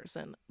hours,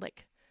 and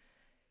like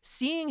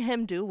seeing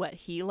him do what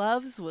he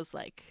loves was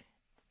like,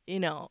 I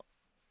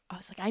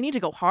was like, I need to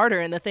go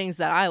harder in the things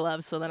that I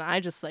love. So then I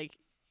just like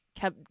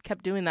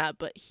kept doing that.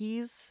 But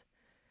he's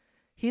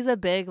a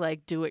big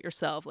like do it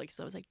yourself. Like,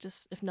 so I was like,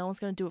 just if no one's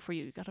gonna do it for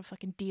you, you gotta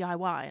fucking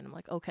DIY. And I'm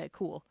like, okay,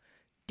 cool,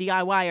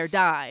 DIY or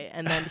die.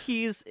 And then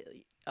he's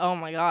oh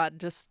my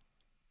god,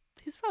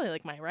 he's probably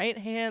like my right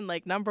hand,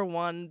 like number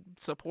one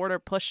supporter,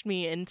 pushed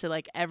me into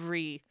like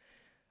every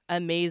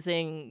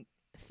amazing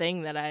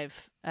thing that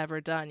I've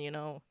ever done.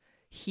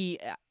 He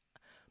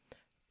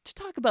to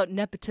talk about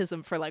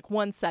nepotism for like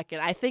 1 second,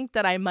 I think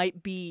that I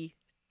might be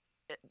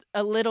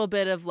a little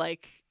bit of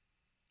like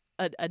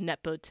a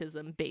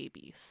nepotism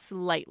baby,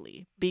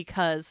 slightly,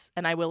 because,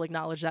 and I will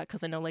acknowledge that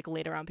because I know like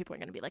later on people are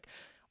going to be like,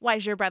 why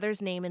is your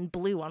brother's name in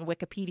blue on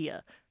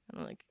Wikipedia? And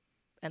I'm like,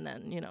 and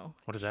then,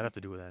 What does that have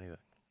to do with anything?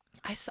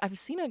 I've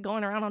seen it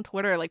going around on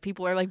Twitter, like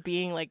people are like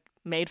being like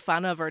made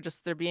fun of, or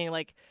just they're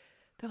like,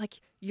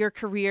 your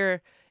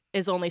career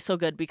is only so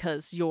good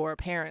because your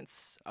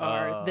parents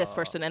are this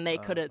person and they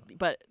couldn't,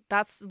 but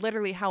that's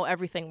literally how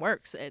everything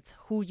works. It's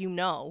who you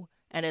know.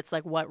 And it's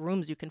like what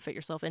rooms you can fit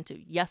yourself into.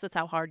 Yes, it's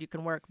how hard you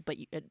can work, but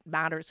it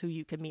matters who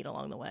you can meet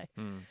along the way.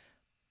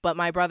 But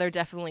my brother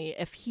definitely,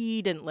 if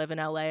he didn't live in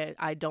LA,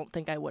 I don't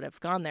think I would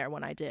have gone there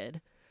when I did.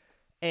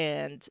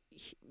 And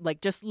like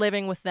just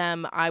living with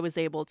them, I was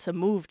able to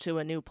move to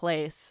a new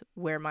place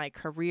where my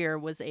career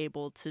was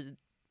able to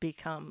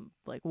become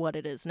like what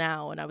it is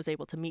now. And I was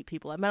able to meet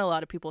people. I met a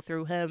lot of people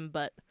through him,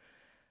 but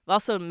I've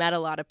also met a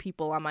lot of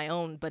people on my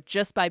own. But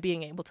just by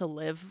being able to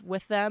live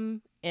with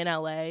them in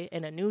LA,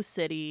 in a new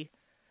city,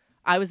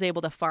 I was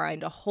able to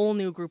find a whole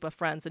new group of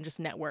friends and just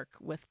network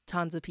with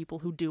tons of people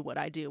who do what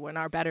I do and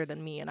are better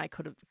than me, and I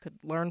could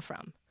learn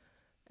from.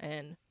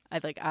 And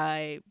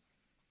I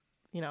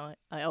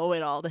owe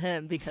it all to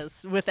him,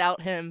 because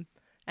without him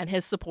and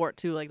his support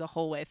too, like the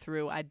whole way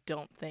through, I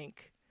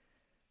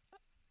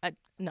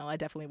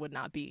definitely would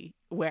not be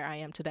where I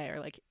am today, or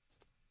like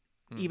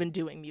even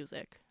doing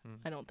music.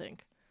 I don't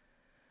think.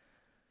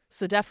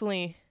 So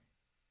definitely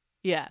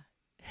yeah,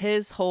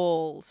 his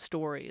whole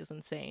story is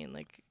insane.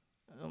 Like,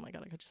 oh my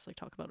God, I could just like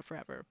talk about it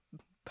forever.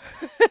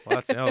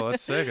 Well,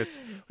 that's sick.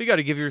 We got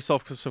to give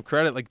yourself some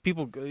credit. Like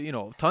people,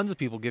 tons of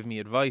people give me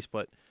advice,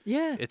 but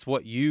Yeah, it's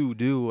what you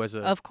do as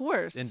a of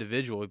course.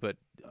 individual. But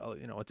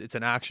it's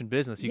an action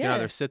business. You can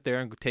either sit there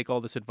and take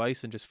all this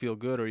advice and just feel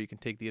good, or you can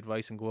take the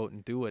advice and go out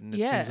and do it. And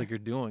it seems like you're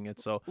doing it.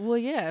 So well,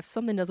 yeah, if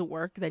something doesn't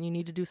work, then you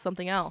need to do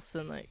something else.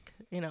 And like,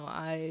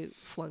 I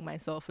flung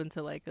myself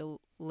into like a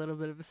little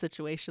bit of a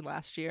situation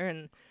last year,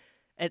 and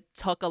it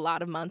took a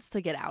lot of months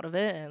to get out of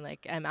it. And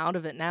like, I'm out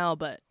of it now.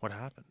 But what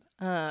happened?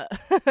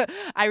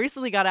 I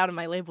recently got out of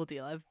my label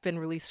deal. I've been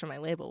released from my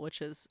label,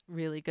 which is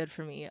really good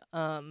for me.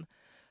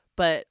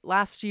 But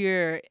last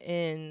year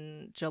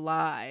in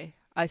July,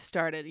 I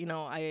started,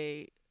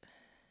 it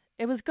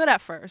was good at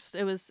first.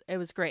 It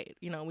was great.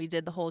 We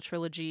did the whole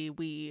trilogy.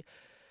 We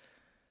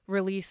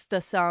released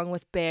the song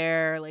with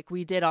Bear. Like,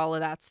 we did all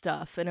of that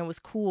stuff, and it was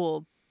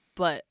cool.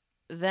 But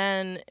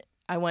then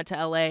I went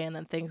to LA, and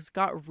then things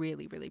got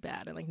really, really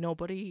bad. And like,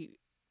 nobody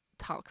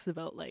talks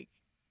about like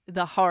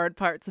the hard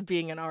parts of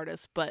being an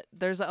artist, but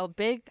there's a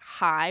big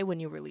high when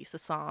you release a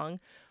song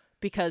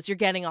because you're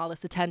getting all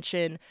this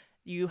attention.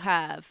 You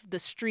have the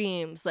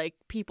streams, like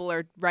people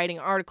are writing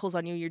articles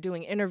on you, you're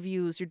doing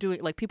interviews, you're doing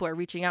like people are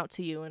reaching out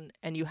to you,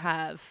 and you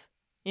have,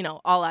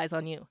 all eyes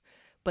on you.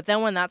 But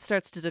then when that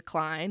starts to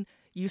decline,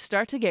 you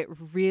start to get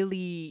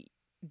really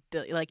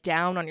like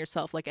down on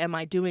yourself. Like, am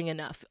I doing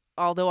enough?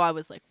 Although I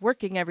was like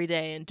working every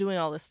day and doing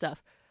all this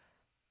stuff,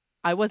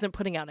 I wasn't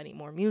putting out any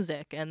more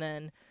music. And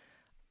then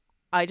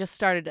I just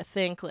started to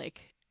think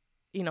like,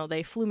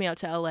 they flew me out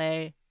to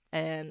LA,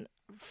 and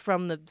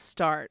from the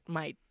start,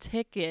 my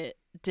ticket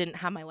didn't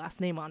have my last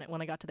name on it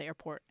when I got to the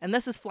airport. And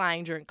this is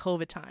flying during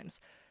COVID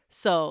times.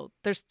 So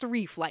there's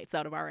 3 flights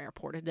out of our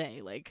airport a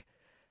day. Like,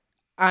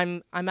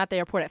 I'm at the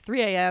airport at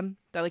 3 a.m.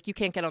 They're like, you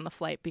can't get on the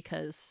flight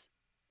because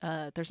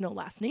there's no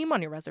last name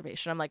on your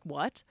reservation. I'm like,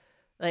 what?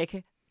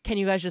 Like, can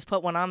you guys just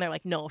put one on there?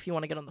 Like, no, if you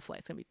want to get on the flight,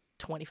 it's going to be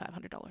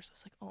 $2,500. I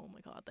was like, oh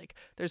my God, like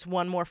there's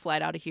one more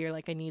flight out of here.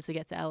 Like, I need to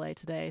get to LA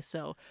today.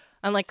 So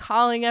I'm like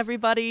calling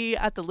everybody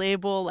at the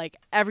label, like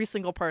every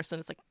single person.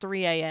 It's like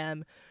 3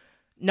 a.m.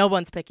 No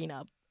one's picking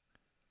up.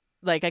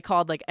 Like, I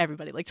called like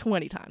everybody like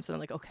 20 times, and I'm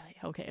like,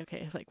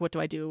 okay. Like, what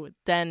do I do?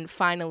 Then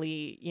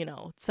finally,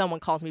 someone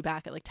calls me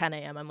back at like 10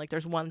 a.m. I'm like,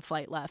 there's one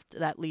flight left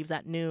that leaves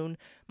at noon.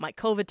 My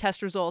COVID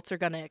test results are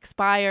going to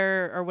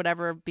expire or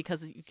whatever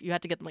because you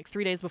had to get them like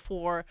 3 days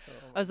before.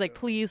 I was like,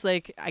 please,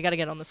 like, I got to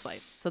get on this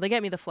flight. So they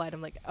get me the flight.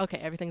 I'm like, okay,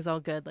 everything's all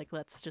good. Like,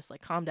 let's just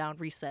like calm down,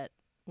 reset,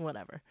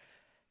 whatever.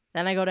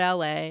 Then I go to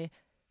LA.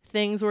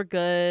 Things were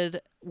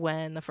good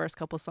when the first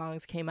couple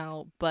songs came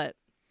out, but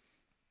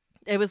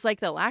it was like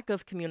the lack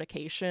of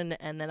communication.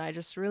 And then I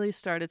just really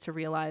started to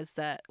realize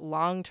that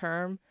long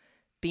term,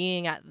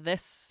 being at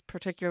this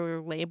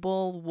particular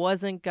label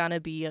wasn't going to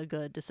be a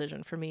good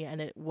decision for me. And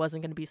it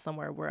wasn't going to be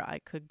somewhere where I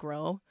could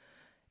grow.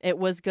 It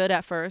was good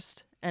at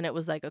first, and it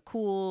was like a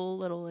cool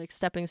little like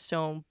stepping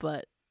stone.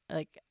 But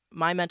like,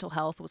 my mental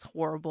health was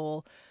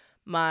horrible.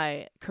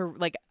 I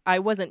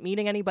wasn't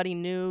meeting anybody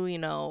new.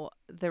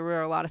 There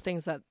were a lot of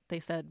things that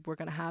they said were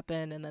going to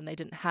happen, and then they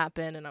didn't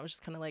happen. And I was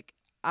just kind of like,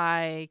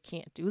 I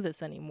can't do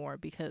this anymore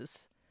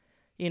because,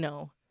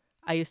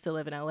 I used to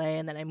live in LA,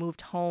 and then I moved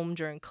home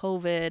during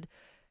COVID,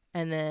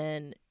 and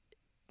then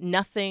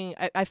nothing.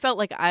 I felt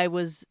like I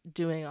was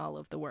doing all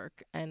of the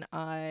work, and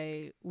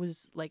I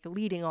was like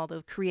leading all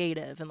the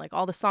creative, and like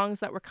all the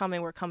songs that were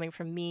coming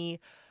from me.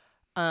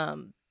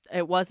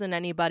 It wasn't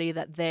anybody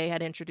that they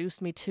had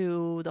introduced me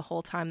to the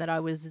whole time that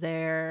I was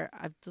there.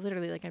 I've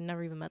literally I've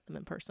never even met them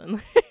in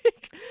person.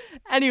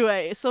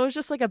 Anyway, so it's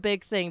just like a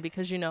big thing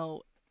because,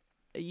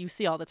 you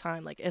see all the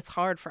time, like, it's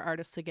hard for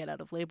artists to get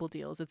out of label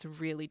deals. It's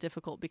really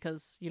difficult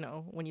because,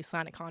 when you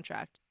sign a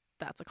contract,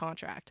 that's a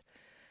contract,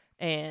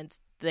 and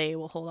they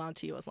will hold on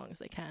to you as long as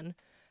they can.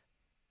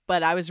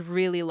 But I was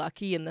really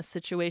lucky in this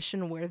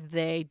situation where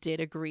they did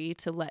agree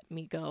to let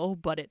me go,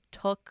 but it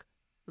took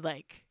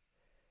like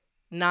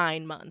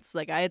 9 months.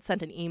 Like, I had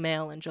sent an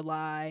email in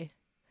July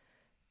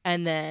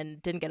and then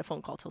didn't get a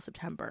phone call till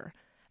September.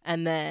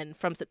 And then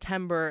from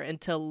September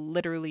until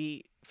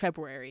literally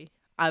February,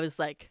 I was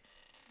like,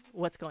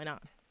 what's going on?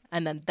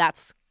 And then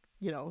that's,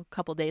 a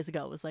couple days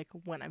ago was like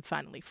when I'm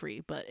finally free.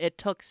 But it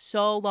took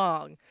so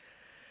long,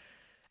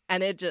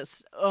 and it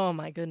just, oh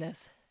my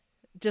goodness,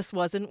 just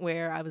wasn't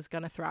where I was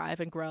gonna thrive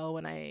and grow.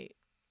 And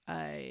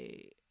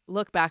I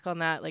look back on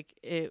that, like,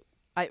 it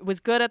was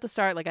good at the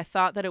start. Like, I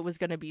thought that it was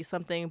gonna be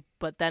something,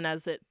 but then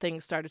as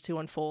things started to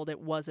unfold, it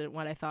wasn't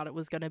what I thought it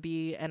was gonna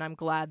be. And I'm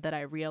glad that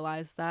I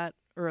realized that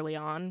early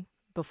on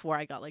before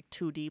I got like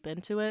too deep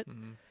into it.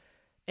 Mm-hmm.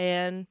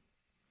 And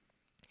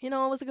it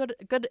was a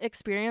good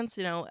experience.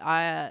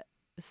 I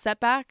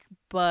setback,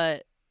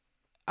 but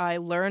I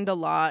learned a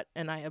lot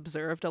and I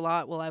observed a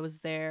lot while I was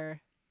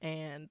there.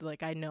 And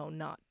like, I know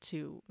not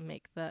to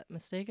make that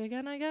mistake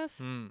again, I guess.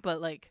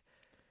 But like,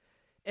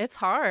 it's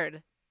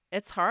hard.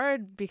 It's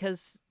hard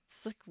because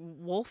it's like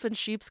wolf in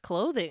sheep's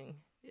clothing.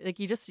 Like,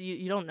 you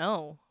don't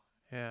know.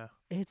 Yeah.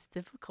 It's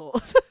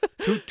difficult.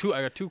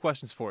 I got two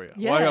questions for you.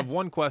 Yeah. Well, I have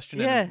one question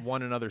Yeah. and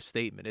one another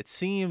statement. It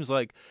seems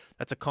like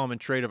that's a common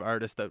trait of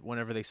artists that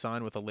whenever they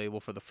sign with a label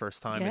for the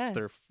first time,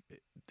 Yeah.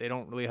 they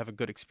don't really have a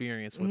good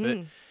experience with it.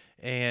 Mhm.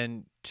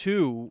 And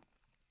two,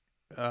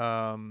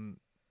 what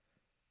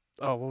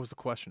was the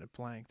question? It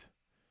blanked.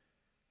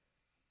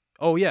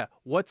 Oh yeah,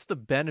 what's the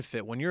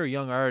benefit when you're a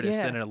young artist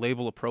Yeah. and a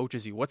label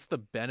approaches you? What's the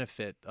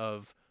benefit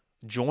of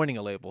joining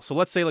a label? So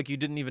let's say like you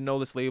didn't even know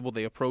this label,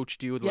 they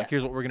approached you, they're like, Yeah.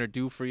 here's what we're gonna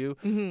do for you.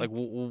 Mhm. Like,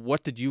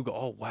 what did you go?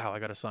 Oh wow, I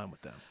gotta sign with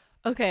them.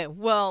 Okay,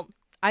 well,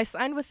 I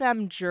signed with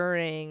them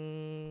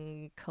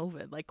during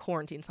COVID, like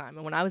quarantine time.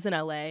 And when I was in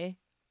LA,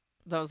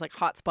 that was like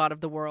hotspot of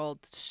the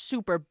world,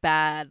 super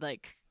bad.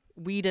 Like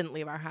we didn't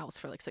leave our house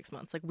for like 6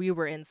 months. Like we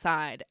were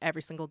inside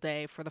every single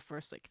day for the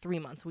first like 3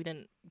 months. We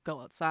didn't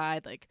go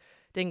outside, like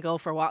didn't go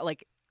for a walk.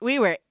 Like we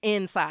were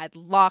inside,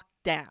 locked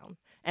down.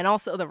 And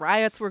also the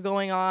riots were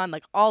going on,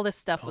 like all this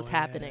stuff was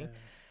happening.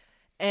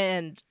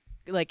 And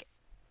like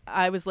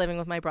I was living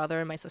with my brother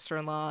and my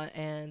sister-in-law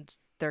and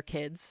their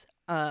kids.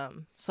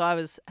 So I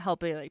was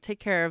helping like take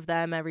care of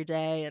them every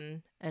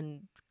day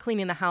and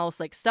cleaning the house.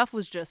 Like stuff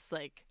was just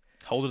like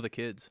How old are the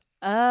kids?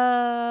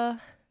 Radic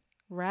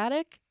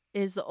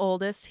is the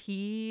oldest.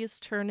 He's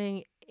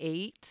turning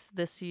 8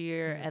 this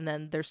year, and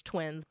then there's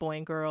twins, boy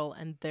and girl,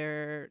 and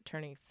they're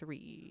turning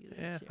 3 this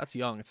year. That's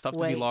young. It's tough to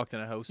Wait. be locked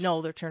in a house.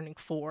 No, they're turning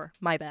 4.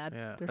 My bad.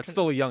 Yeah, They're that's turning-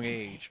 still a young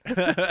age.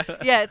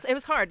 Yeah, it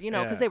was hard, you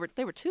know, because Yeah.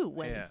 they were 2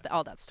 when Yeah.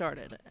 all that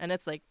started, and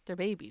it's like they're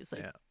babies,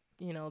 like Yeah.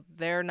 you know,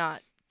 they're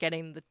not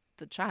getting the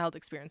child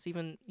experience.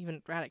 Even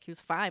Radic, he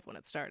was 5 when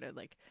it started.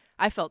 Like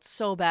I felt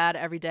so bad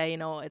every day, you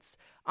know, it's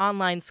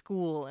online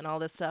school and all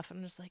this stuff.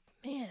 I'm just like,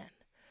 man,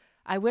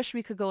 I wish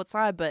we could go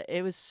outside, but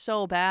it was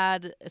so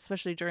bad,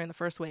 especially during the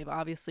first wave.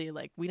 Obviously,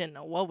 like we didn't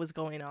know what was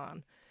going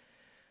on.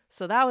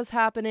 So that was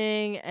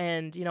happening,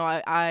 and you know,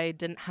 I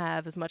didn't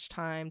have as much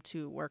time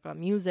to work on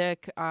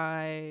music.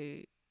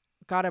 I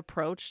got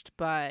approached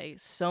by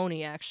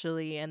Sony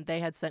actually, and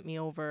they had sent me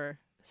over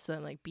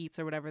some like beats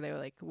or whatever. They were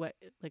like, what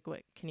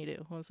can you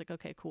do? I was like,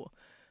 okay, cool.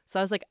 So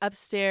I was like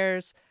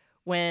upstairs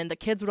when the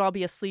kids would all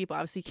be asleep.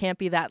 Obviously can't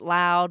be that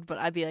loud, but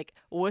I'd be like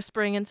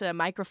whispering into a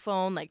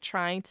microphone, like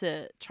trying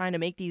to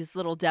make these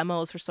little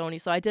demos for Sony.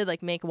 So I did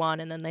like make one,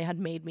 and then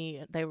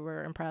they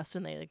were impressed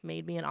and they like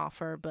made me an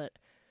offer, but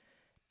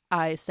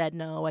I said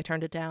no. I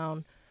turned it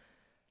down.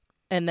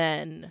 And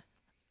then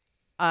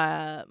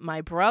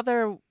my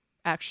brother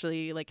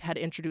actually like had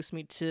introduced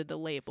me to the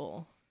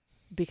label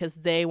because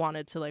they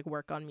wanted to like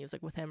work on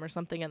music with him or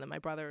something. And then my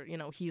brother, you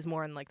know, he's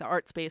more in like the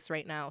art space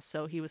right now,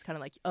 so he was kind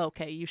of like, oh,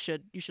 okay, you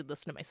should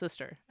listen to my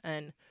sister.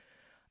 And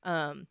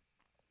then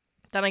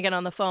I get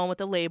on the phone with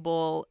the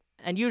label,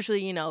 and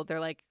usually, you know, they're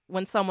like,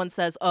 when someone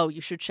says, oh, you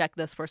should check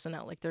this person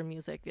out, like their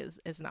music is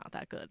not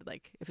that good.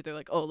 Like if they're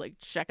like, oh, like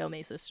check out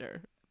my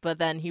sister. But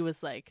then he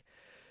was like,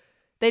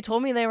 they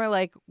told me, they were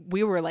like,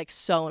 we were like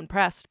so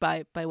impressed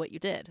by what you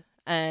did.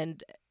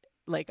 And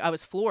like I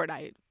was floored.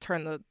 I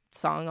turned the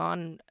song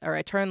on, or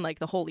I turned like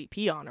the whole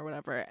EP on or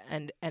whatever,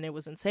 and it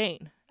was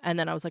insane. And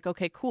then I was like,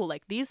 okay, cool.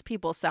 Like these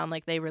people sound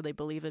like they really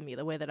believe in me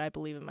the way that I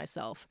believe in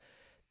myself.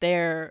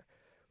 They're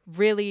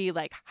really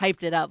like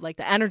hyped it up. Like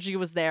the energy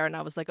was there, and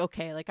I was like,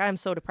 okay, like I'm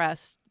so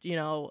depressed, you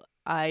know,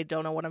 I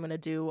don't know what I'm gonna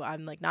do.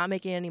 I'm like not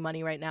making any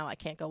money right now. I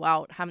can't go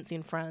out, haven't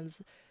seen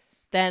friends.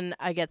 Then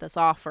I get this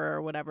offer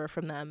or whatever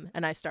from them,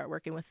 and I start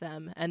working with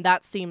them, and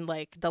that seemed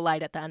like the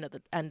light at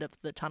the end of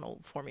the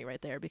tunnel for me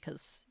right there,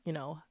 because you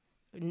know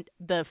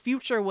the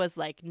future was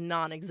like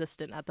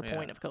non-existent at the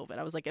point of COVID.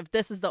 I was like, if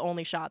this is the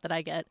only shot that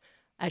I get,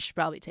 I should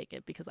probably take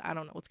it, because I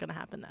don't know what's gonna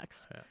happen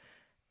next. Yeah.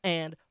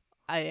 And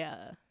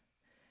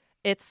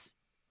it's,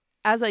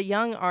 as a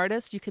young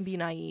artist, you can be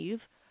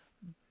naive,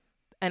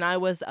 and I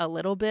was a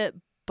little bit.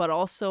 But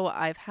also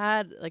I've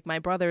had, like, my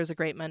brother is a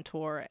great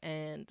mentor,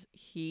 and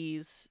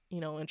he's,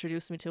 you know,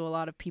 introduced me to a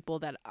lot of people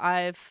that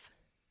I've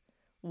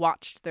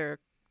watched their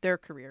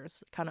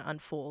careers kind of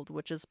unfold,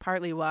 which is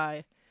partly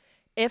why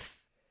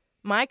if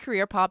my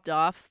career popped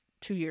off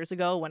 2 years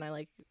ago when I,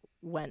 like,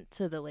 went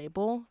to the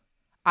label,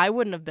 I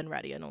wouldn't have been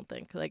ready, I don't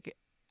think. Like,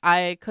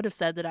 I could have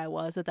said that I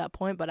was at that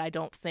point, but I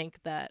don't think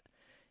that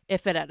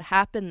if it had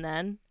happened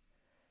then,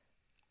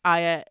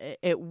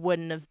 it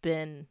wouldn't have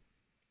been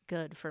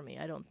good for me,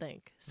 I don't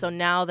think. So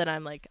now that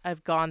I'm like,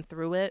 I've gone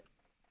through it,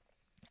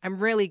 I'm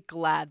really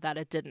glad that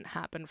it didn't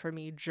happen for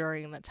me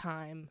during the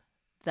time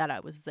that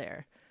I was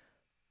there.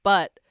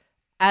 But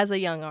as a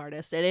young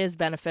artist, it is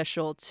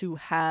beneficial to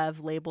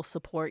have label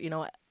support. You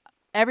know,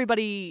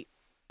 everybody,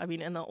 I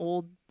mean, in the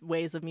old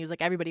ways of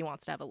music, everybody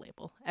wants to have a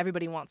label.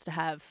 Everybody wants to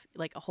have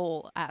like a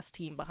whole ass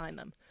team behind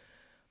them.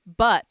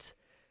 But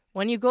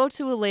when you go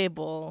to a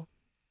label,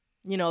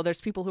 you know, there's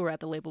people who are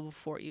at the label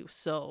before you.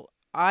 So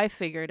I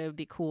figured it would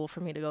be cool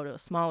for me to go to a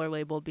smaller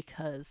label,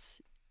 because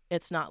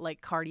it's not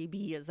like Cardi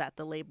B is at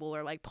the label,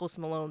 or like Post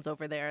Malone's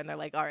over there and they're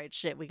like, all right,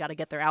 shit, we got to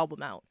get their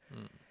album out.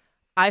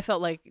 I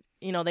felt like,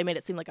 you know, they made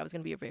it seem like I was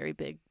going to be a very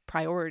big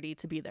priority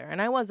to be there.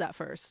 And I was at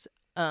first.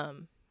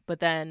 But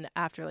then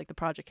after like the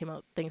project came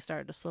out, things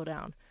started to slow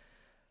down.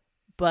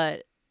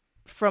 But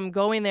from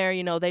going there,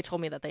 they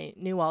told me that they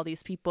knew all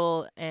these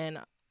people, and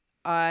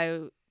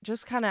I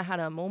just kind of had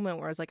a moment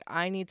where I was like,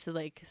 I need to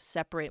like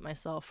separate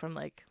myself from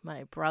like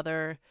my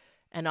brother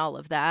and all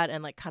of that,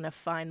 and like kind of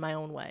find my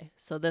own way.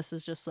 So this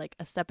is just like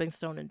a stepping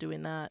stone in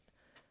doing that.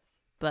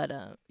 But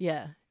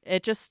yeah,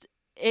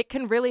 it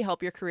can really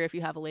help your career if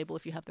you have a label,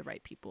 if you have the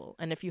right people,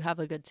 and if you have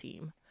a good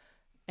team.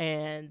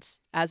 And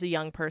as a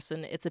young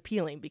person, it's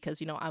appealing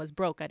because, I was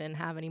broke. I didn't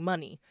have any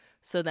money.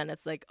 So then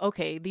it's like,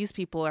 okay, these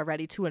people are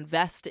ready to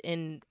invest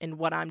in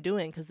what I'm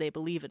doing because they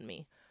believe in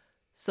me.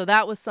 So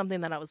that was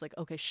something that I was like,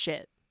 okay,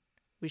 shit,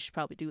 we should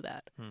probably do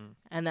that.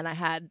 And then I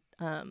had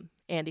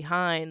Andy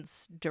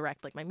Hines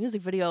direct like my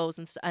music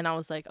videos, and I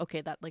was like,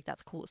 okay,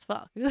 that's cool as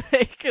fuck.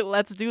 Like,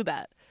 let's do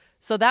that.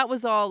 So that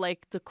was all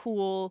like the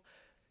cool,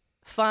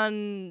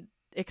 fun,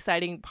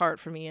 exciting part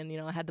for me. And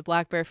I had the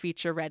Black Bear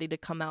feature ready to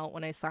come out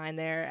when I signed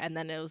there, and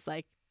then it was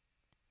like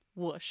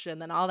whoosh,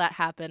 and then all that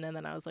happened, and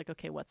then I was like,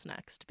 okay, what's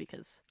next?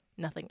 Because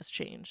nothing has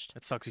changed.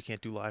 It sucks you can't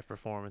do live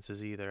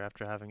performances either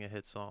after having a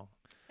hit song.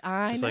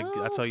 I know. Like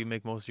that's how you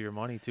make most of your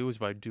money too, is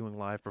by doing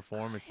live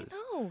performances.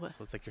 I know.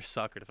 So it's like you're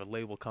suckered if a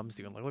label comes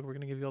to you and like, look, we're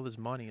gonna give you all this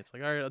money. It's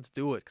like, all right, let's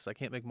do it, because I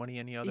can't make money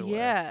any other way.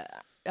 Yeah,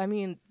 I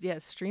mean,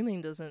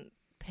 streaming doesn't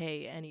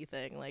pay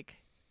anything. Like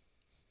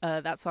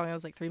that song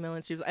has like 3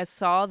 million streams. I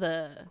saw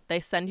they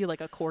send you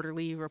like a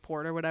quarterly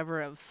report or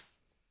whatever of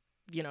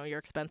your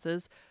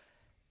expenses,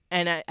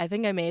 and I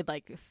think I made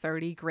like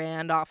 30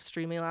 grand off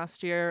streaming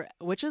last year,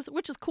 which is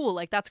cool.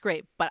 Like that's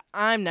great, but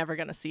I'm never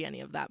gonna see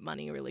any of that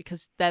money really,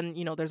 because then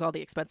there's all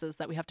the expenses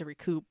that we have to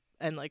recoup,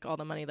 and like all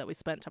the money that we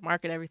spent to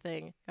market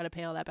everything, got to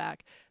pay all that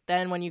back.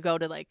 Then when you go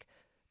to like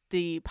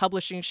the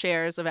publishing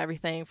shares of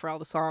everything for all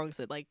the songs,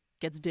 it like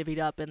gets divvied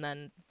up, and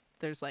then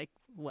there's like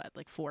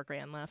like 4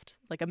 grand left.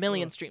 Like 1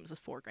 million streams is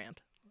 4 grand.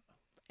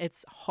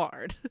 It's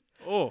hard.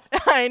 Oh,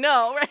 I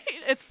know, right?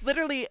 It's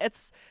literally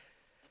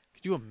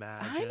could you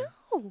imagine? I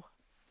know.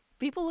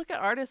 People look at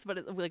artists,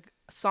 but like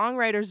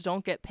songwriters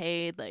don't get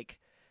paid. Like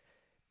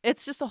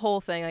it's just a whole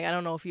thing. Like I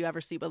don't know if you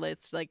ever see, but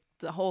it's like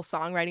the whole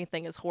songwriting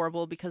thing is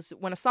horrible, because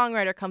when a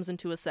songwriter comes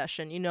into a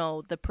session,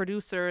 the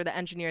producer, the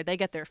engineer, they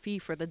get their fee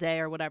for the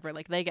day or whatever.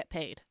 Like they get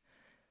paid.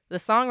 The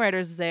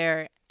songwriter's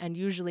there, and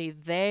usually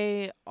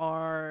they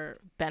are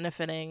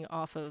benefiting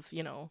off of,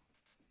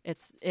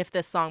 it's if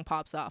this song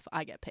pops off,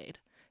 I get paid.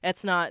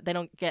 It's not, they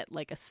don't get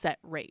like a set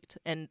rate,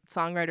 and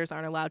songwriters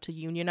aren't allowed to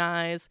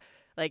unionize.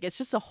 Like it's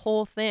just a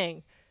whole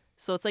thing.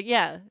 So it's like,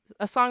 yeah,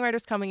 a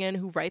songwriter's coming in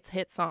who writes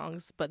hit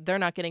songs, but they're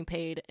not getting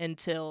paid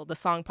until the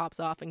song pops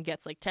off and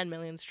gets like 10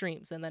 million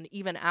streams. And then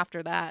even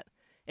after that,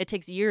 it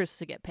takes years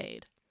to get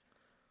paid.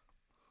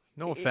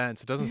 No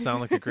offense, it doesn't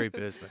sound like a great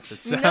business.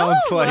 It sounds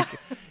like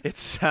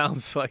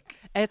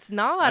it's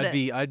not.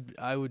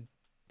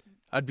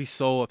 I'd be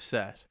so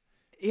upset.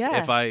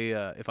 Yeah.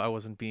 If I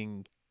wasn't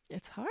being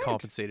it's hard.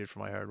 compensated for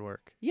my hard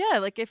work. Yeah,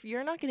 like if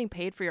you're not getting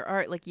paid for your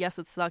art, like yes,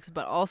 it sucks,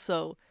 but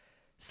also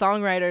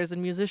songwriters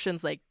and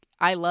musicians, like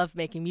I love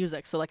making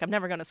music, so like I'm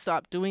never gonna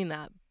stop doing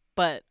that.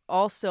 But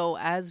also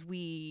as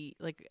we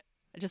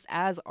just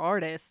as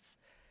artists,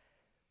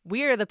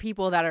 we are the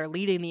people that are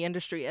leading the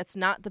industry. It's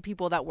not the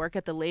people that work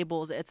at the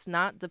labels. It's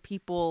not the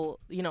people,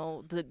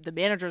 the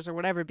managers or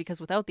whatever,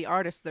 because without the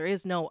artists, there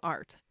is no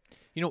art.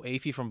 You know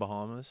Afy from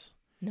Bahamas?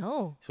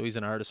 No. So he's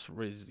an artist.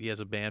 He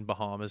has a band,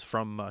 Bahamas,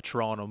 from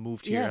Toronto,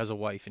 moved here as a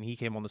wife, and he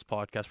came on this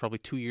podcast probably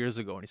 2 years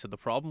ago, and he said the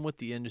problem with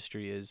the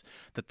industry is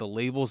that the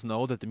labels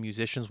know that the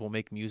musicians will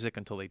make music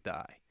until they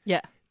die.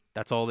 Yeah.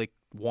 That's all they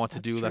want to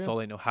do. True. That's all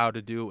they know how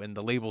to do, and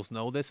the labels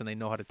know this, and they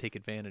know how to take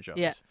advantage of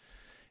Yeah. it.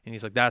 And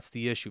he's like, that's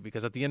the issue,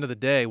 because at the end of the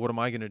day, what am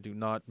I going to do?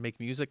 Not make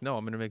music? No,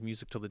 I'm going to make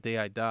music till the day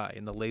I die,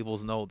 and the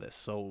labels know this.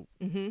 So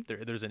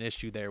there's an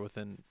issue there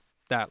within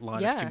that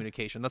line of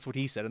communication. That's what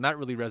he said, and that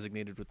really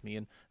resonated with me.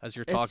 And as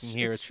you're talking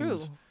here, it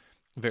seems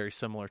very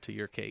similar to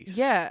your case.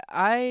 Yeah,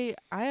 I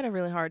had a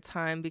really hard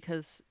time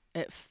because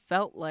it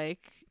felt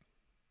like,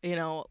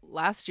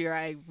 last year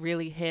I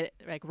really hit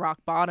like rock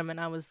bottom, and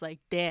I was like,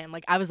 damn,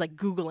 like I was like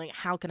Googling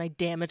how can I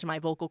damage my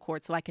vocal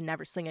cords so I can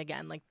never sing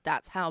again. Like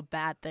that's how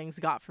bad things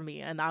got for me,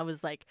 and I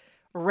was like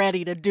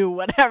ready to do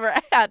whatever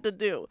I had to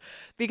do,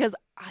 because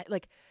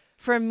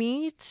for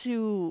me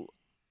to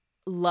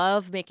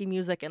love making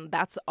music, and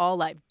that's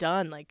all I've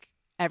done like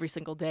every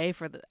single day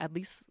for at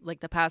least like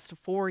the past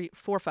 4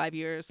 or 5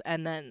 years,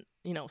 and then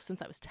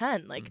since I was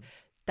 10, like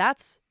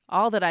that's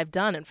all that I've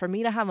done. And for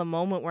me to have a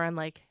moment where I'm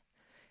like,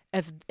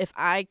 if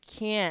I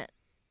can't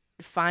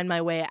find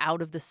my way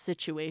out of the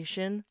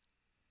situation,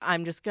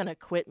 I'm just gonna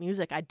quit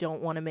music. I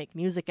don't want to make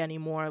music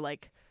anymore.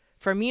 Like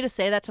for me to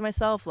say that to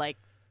myself, like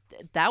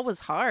that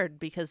was hard,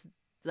 because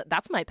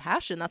that's my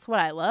passion, that's what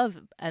I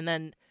love. And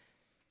then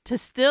to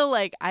still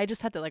like, I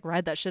just had to like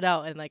ride that shit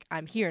out, and like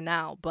I'm here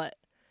now. But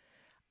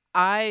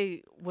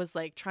I was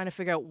like trying to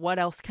figure out what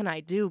else can I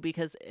do,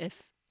 because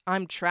if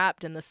I'm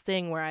trapped in this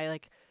thing where I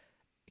like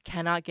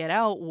cannot get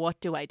out, what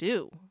do I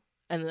do?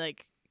 And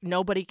like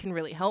nobody can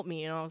really help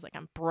me. I was like,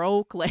 I'm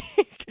broke.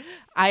 Like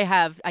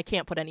I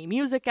can't put any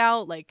music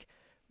out. Like,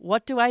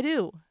 what do I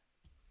do?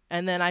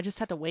 And then I just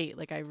had to wait.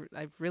 Like I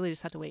really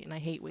just had to wait, and I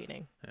hate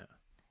waiting. Yeah.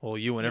 Well,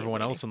 you and Hate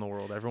everyone waiting. else in the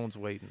world, everyone's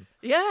waiting.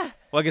 Yeah.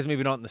 Well, I guess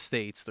maybe not in the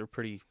States. They're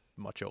pretty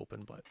much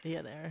open, but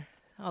Yeah, there.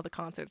 All the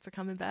concerts are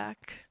coming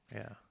back.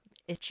 yeah.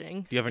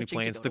 Itching. Do you have any Itching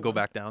plans to go one.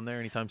 back down there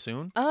anytime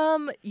soon?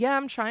 Yeah,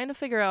 I'm trying to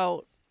figure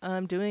out.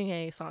 I'm doing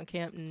a song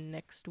camp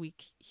next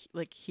week,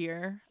 like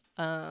here.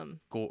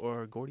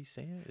 Gordy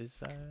Sam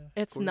is.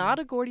 It's not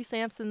a Gordy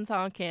Sampson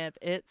song camp.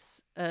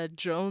 It's a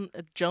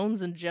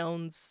Jones and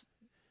Jones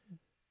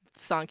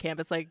song camp.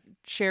 It's like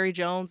Sherry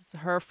Jones,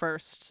 her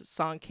first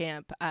song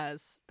camp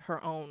as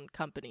her own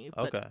company.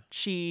 But Okay.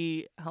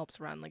 she helps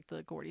run like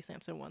the Gordy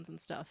Sampson ones and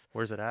stuff.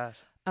 Where's it at?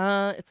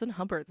 It's in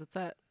Humberts. It's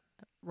at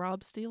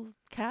Rob Steele's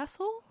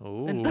Castle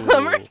Ooh. in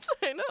Humberts.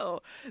 I know.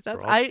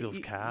 That's Rob Steele's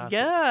Castle.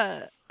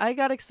 Yeah, I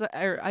got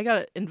I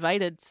got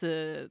invited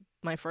to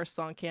my first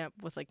song camp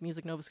with like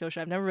Music Nova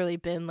Scotia. I've never really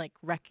been like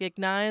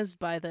recognized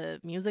by the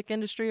music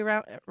industry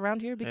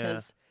around here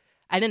because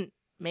I didn't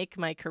make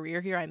my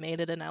career here. I made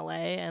it in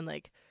LA, and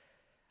like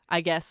I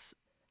guess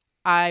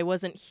I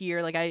wasn't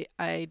here. Like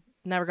I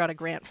never got a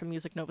grant from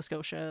Music Nova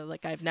Scotia.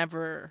 Like I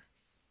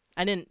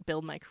didn't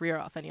build my career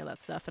off any of that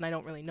stuff, and I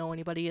don't really know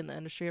anybody in the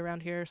industry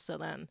around here. So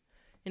then,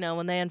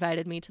 when they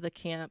invited me to the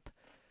camp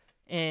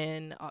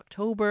in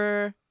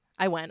October,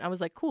 I went. I was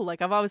like, cool.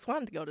 Like I've always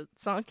wanted to go to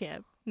song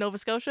camp, Nova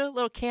Scotia,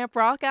 little camp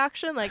rock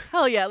action. Like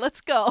hell yeah,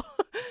 let's go.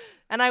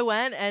 And I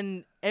went,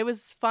 and it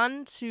was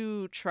fun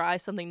to try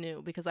something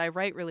new because I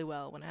write really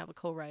well when I have a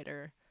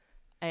co-writer,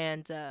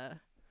 and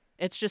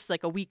it's just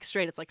like a week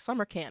straight. It's like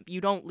summer camp.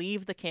 You don't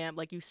leave the camp.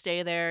 Like you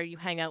stay there, you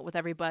hang out with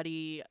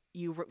everybody,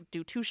 you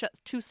do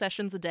two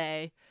sessions a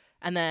day,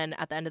 and then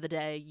at the end of the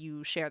day,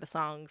 you share the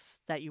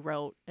songs that you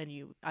wrote, and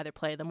you either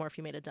play them, or if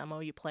you made a demo,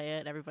 you play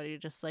it. Everybody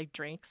just like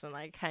drinks and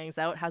like hangs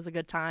out, has a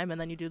good time,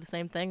 and then you do the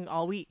same thing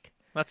all week.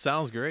 That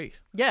sounds great.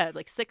 Yeah,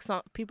 like 6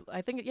 people.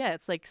 I think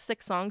it's like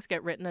 6 songs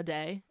get written a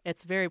day.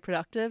 It's very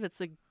productive.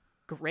 It's a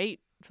great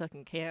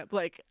fucking camp.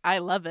 Like I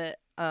love it.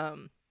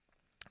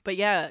 But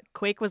yeah,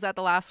 Quake was at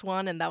the last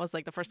one, and that was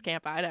like the first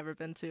camp I'd ever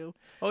been to.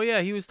 Oh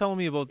yeah, he was telling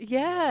me about.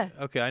 Yeah.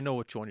 Okay, I know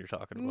which one you're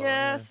talking about.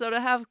 Yeah, so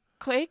to have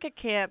Quake at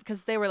camp,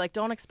 because they were like,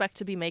 don't expect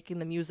to be making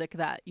the music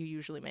that you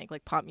usually make,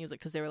 like pop music,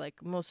 because they were like,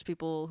 most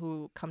people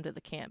who come to the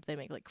camp, they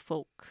make like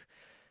folk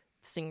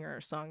singer,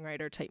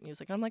 songwriter type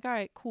music. And I'm like, all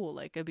right, cool.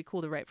 Like it'd be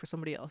cool to write for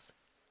somebody else.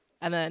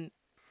 And then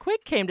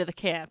Quake came to the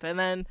camp, and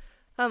then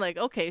I'm like,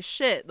 okay,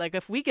 shit. Like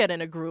if we get in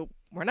a group,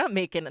 we're not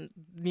making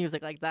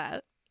music like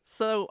that.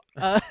 So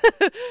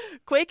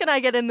Quake and I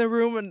get in the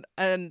room,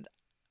 and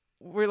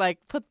we're like,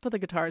 put the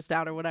guitars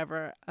down or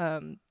whatever.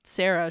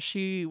 Sarah,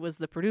 she was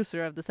the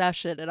producer of the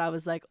session, and I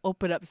was like,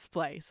 open up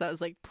Splay. So I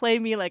was like, play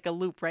me like a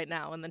loop right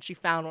now. And then she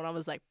found one. I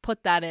was like,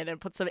 put that in and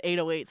put some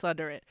 808s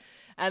under it.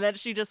 And then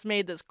she just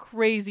made this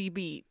crazy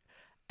beat.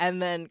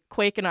 And then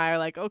Quake and I are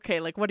like, okay,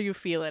 like, what are you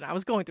feeling? I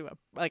was going through a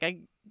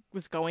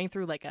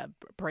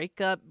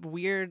breakup,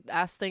 weird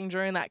ass thing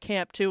during that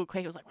camp too.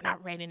 Quake was like, we're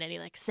not writing any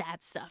like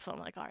sad stuff. I'm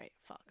like, all right,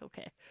 fuck,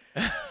 okay.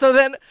 So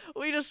then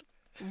we just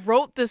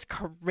wrote this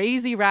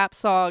crazy rap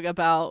song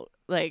about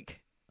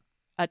like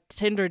a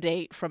Tinder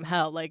date from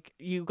hell. Like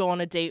you go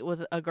on a date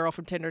with a girl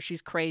from Tinder,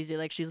 she's crazy,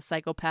 like she's a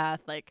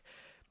psychopath. Like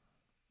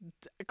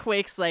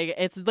Quake's like,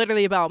 it's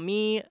literally about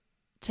me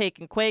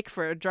taking Quake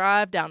for a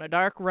drive down a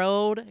dark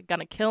road,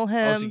 gonna kill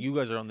him. Oh, so you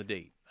guys are on the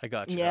date. I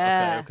got you.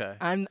 Yeah. Okay.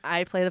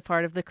 I play the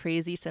part of the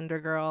crazy Tinder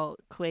girl.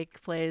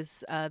 Quake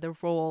plays the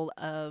role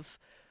of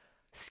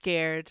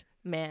scared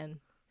man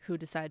who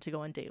decided to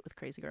go on date with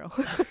crazy girl.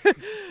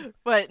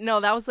 But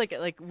no, that was like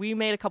we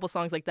made a couple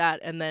songs like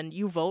that, and then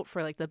you vote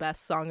for like the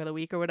best song of the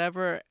week or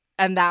whatever,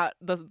 and that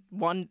the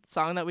one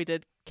song that we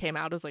did came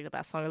out as like the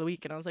best song of the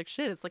week, and I was like,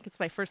 shit, it's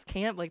my first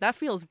camp. Like that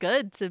feels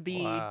good to be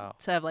to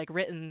have like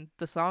written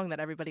the song that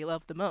everybody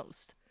loved the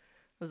most.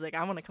 I was like,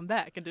 I want to come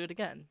back and do it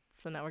again.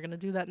 So now we're gonna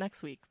do that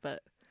next week.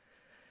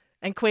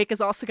 And Quake is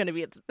also going to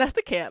be at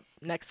the camp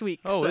next week.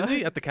 Oh, so. Is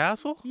he at the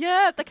castle?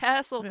 Yeah, at the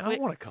castle. Man, I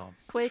want to come.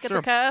 Quake at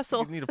the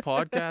castle. You need a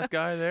podcast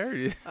guy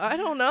there? I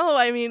don't know.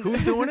 I mean,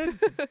 who's doing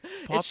it?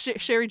 It's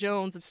Sherry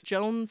Jones. It's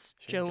Jones.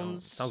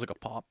 Sounds like a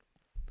pop.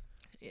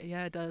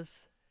 Yeah, it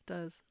does. It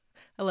does.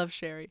 I love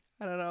Sherry.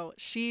 I don't know.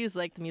 She's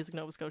like the Music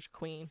Nova Scotia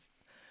queen.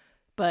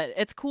 But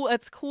it's cool.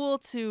 It's cool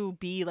to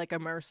be like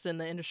immersed in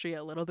the industry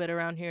a little bit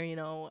around here.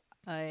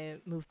 I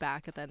moved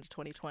back at the end of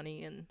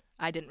 2020, and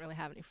I didn't really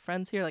have any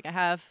friends here. Like I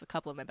have a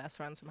couple of my best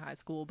friends from high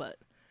school, but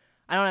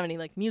I don't have any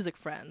like music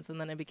friends.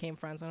 And then I became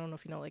friends. I don't know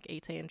if you know like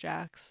Ate and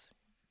Jax.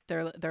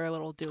 They're a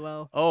little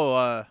duo.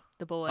 Oh,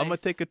 the boys. I'm gonna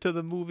take it to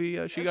the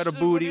movie. She got a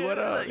booty. What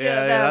up?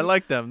 Yeah, Yeah, I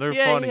like them. They're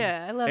funny.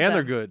 Yeah, I love and them.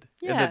 they're good.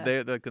 Yeah. And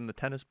they're like in the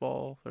tennis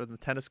ball or the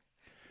tennis.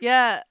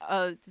 Yeah,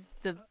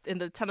 in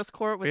the tennis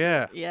court with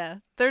Yeah.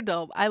 they're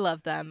dope. I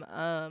love them.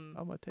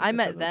 I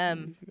met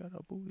them. She got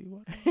a booty.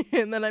 What?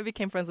 And then I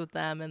became friends with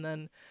them, and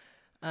then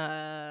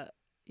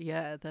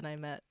then I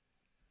met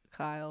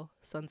Kyle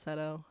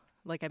Sunsetto.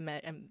 Like and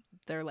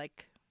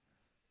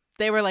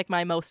they were like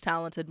my most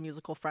talented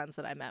musical friends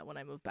that I met when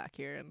I moved back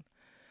here, and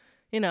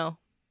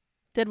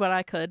did what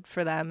I could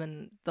for them.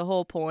 And the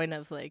whole point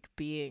of like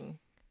being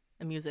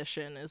a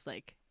musician is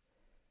like,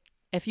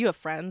 if you have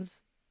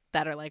friends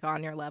that are like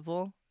on your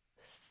level,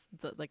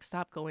 like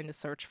stop going to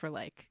search for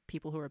like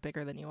people who are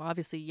bigger than you.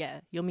 Obviously, yeah,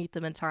 you'll meet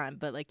them in time,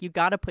 but like you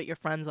got to put your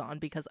friends on,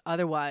 because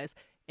otherwise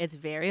it's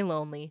very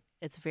lonely.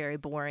 It's very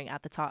boring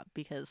at the top,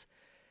 because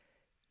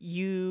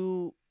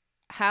you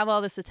have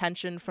all this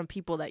attention from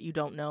people that you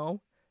don't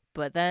know.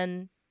 But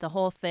then the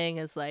whole thing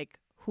is like,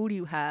 who do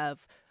you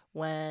have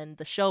when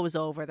the show is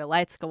over, the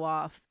lights go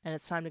off, and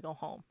it's time to go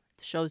home?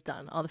 The show's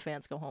done. All the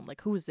fans go home.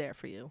 Like, who's there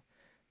for you?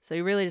 So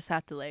you really just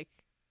have to like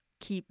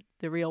keep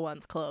the real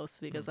ones close,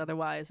 because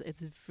otherwise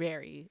it's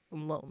very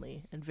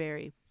lonely and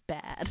very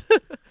bad.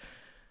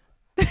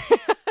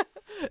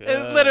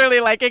 It's literally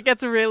like, it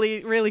gets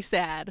really, really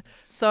sad.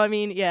 So, I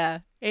mean, yeah,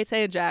 Ate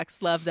and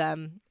Jax, love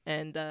them.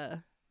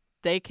 And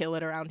they kill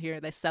it around here.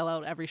 They sell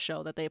out every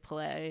show that they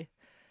play.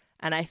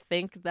 And I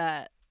think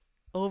that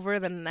over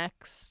the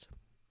next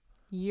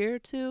year or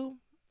two,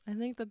 I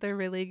think that they're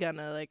really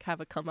gonna like have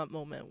a come up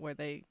moment where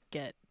they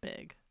get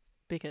big,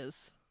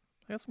 because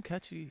They got some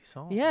catchy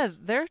songs. yeah,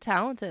 they're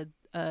talented.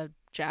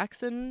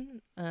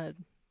 Jackson, the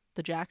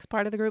Jax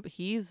part of the group,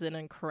 he's an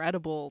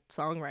incredible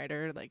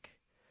songwriter. Like,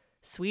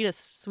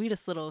 sweetest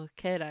little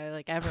kid I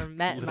like ever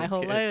met in my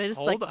whole life. I just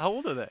How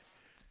old are they?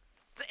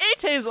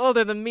 Ate's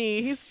older than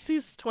me.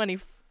 He's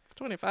 25.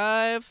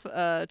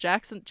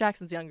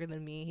 Jackson's younger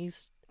than me.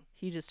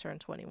 He just turned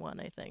 21,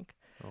 I think.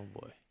 Oh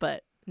boy.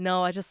 But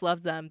no, I just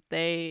love them.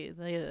 They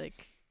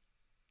like,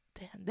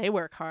 damn, they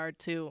work hard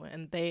too,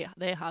 and they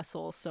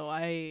hustle. So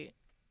I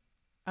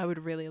would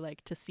really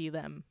like to see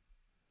them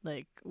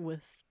like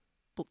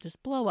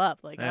just blow up.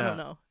 Like, I don't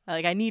know.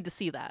 Like, I need to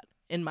see that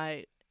in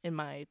my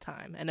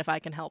time, and if I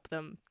can help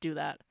them do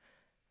that,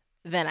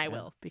 then I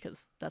will,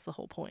 because that's the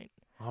whole point.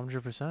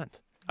 100%.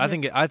 I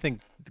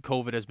think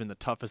COVID has been the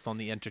toughest on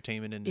the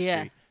entertainment industry.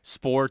 Yeah.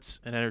 Sports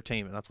and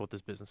entertainment. That's what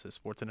this business is,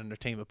 sports and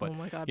entertainment. But oh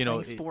my God, you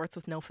know, playing sports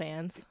with no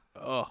fans.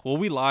 well,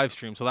 we live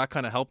stream, so that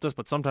kind of helped us.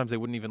 But sometimes they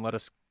wouldn't even let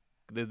us.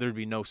 There'd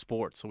be no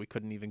sports, so we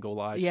couldn't even go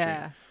live stream.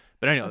 Yeah.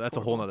 But anyway, That's that's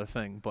a whole horrible. other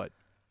thing. But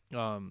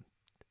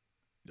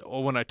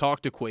when I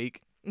talked to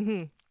Quake,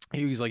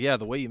 he was like, "Yeah,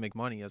 the way you make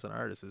money as an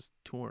artist is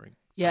touring,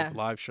 Yeah, like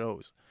live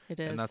shows, it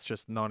is. and that's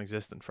just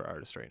non-existent for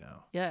artists right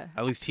now. yeah.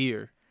 At least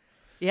here."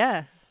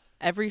 Yeah.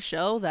 Every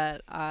show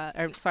that,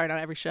 sorry, not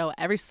every show,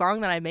 every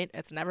song that I made,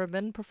 it's never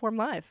been performed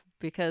live,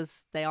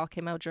 because they all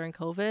came out during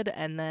COVID,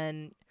 and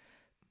then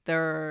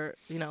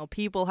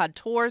people had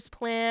tours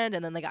planned,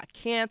 and then they got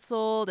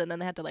canceled, and then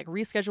they had to like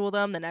reschedule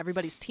them. Then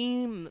everybody's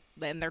team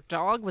and their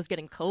dog was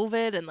getting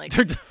COVID, and like,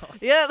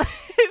 yeah,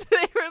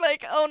 they were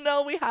like, oh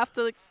no, we have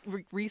to like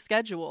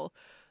reschedule.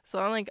 So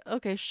I'm like,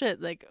 okay,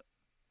 shit, like,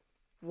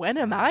 when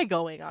am I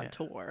going on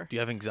tour? Do you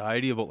have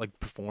anxiety about like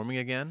performing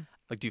again?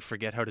 Like, do you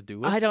forget how to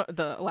do it? I don't.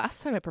 The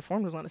last time I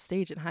performed was on a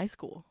stage in high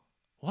school.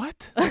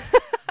 What?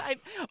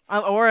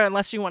 Or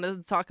unless you wanted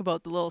to talk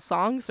about the little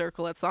song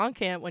circle at song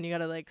camp when you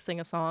gotta like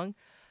sing a song.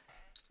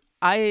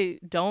 I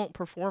don't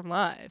perform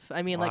live.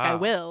 I mean, like, I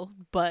will,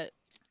 but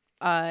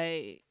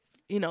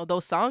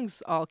those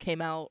songs all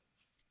came out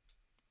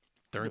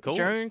During COVID.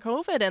 During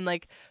COVID, and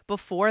like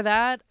before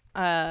that,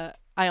 I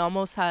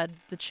almost had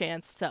the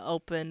chance to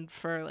open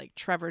for like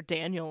Trevor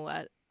Daniel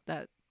at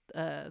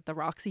the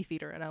Roxy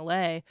Theater in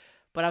LA.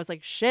 But I was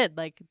like, shit,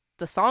 like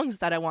the songs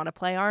that I want to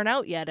play aren't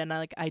out yet, and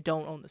I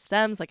don't own the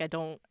stems, like I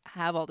don't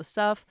have all the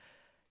stuff.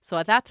 So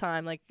at that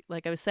time, like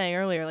I was saying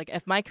earlier, like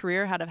if my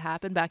career had have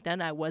happened back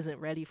then, I wasn't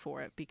ready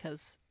for it,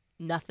 because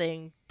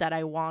nothing that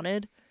I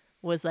wanted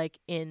was like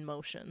in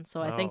motion.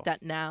 So I think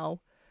that now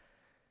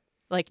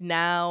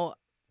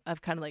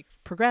I've kind of like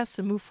progressed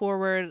and moved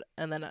forward,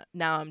 and then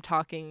now I'm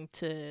talking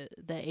to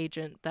the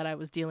agent that I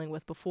was dealing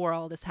with before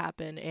all this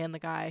happened, and the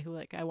guy who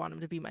like I want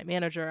him to be my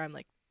manager. I'm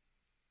like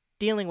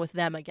dealing with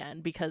them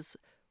again, because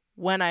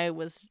when I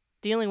was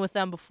dealing with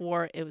them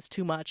before, it was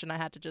too much, and I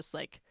had to just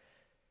like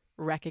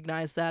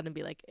recognize that and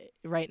be like,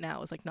 right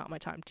now is like not my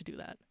time to do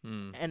that.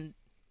 And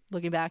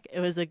looking back,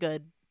 it was a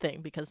good thing,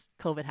 because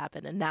COVID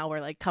happened, and now we're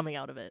like coming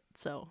out of it.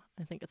 So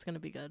I think it's gonna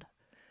be good.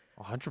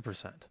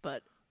 100%.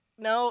 But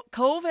no,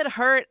 COVID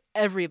hurt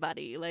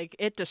everybody. Like,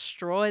 it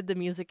destroyed the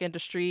music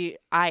industry.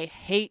 I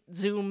hate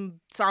Zoom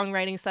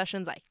songwriting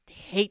sessions. I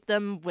hate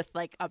them with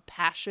like a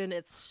passion.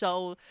 It's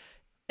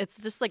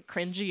just like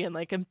cringy and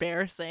like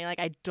embarrassing. Like,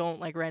 I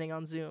don't like writing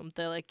on Zoom.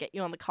 They like get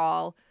you on the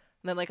call,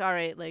 and they're like, all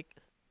right, like,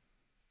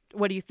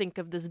 what do you think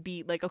of this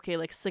beat? Like, okay,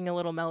 like sing a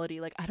little melody.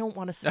 Like, I don't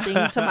want to sing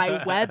to my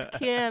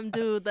webcam,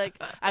 dude.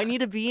 Like, I need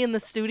to be in the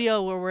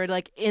studio where we're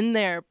like in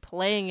there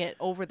playing it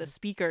over the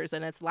speakers,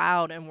 and it's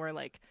loud, and we're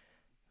like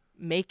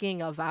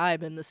making a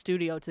vibe in the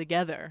studio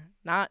together,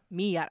 not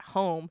me at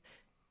home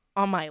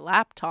on my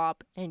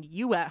laptop and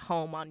you at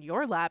home on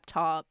your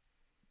laptop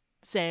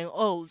saying,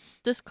 oh,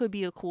 this could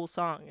be a cool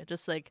song. It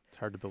just like, It's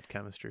hard to build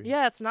chemistry.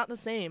 yeah, it's not the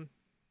same.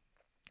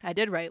 I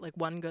did write like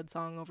one good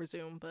song over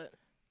Zoom, but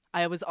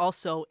I was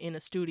also in a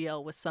studio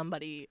with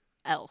somebody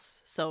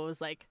else, so it was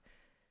like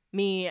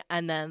me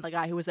and then the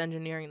guy who was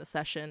engineering the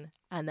session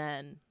and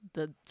then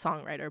the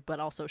songwriter, but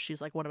also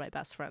she's like one of my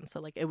best friends. So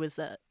like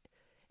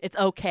it's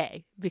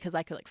okay because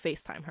I could like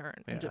FaceTime her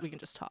and we can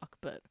just talk.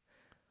 But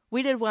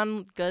we did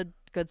one good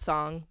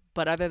song.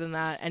 But other than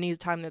that,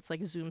 anytime that's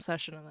like a Zoom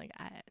session, I'm like,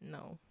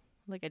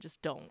 I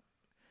just don't.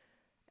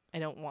 I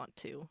don't want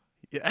to.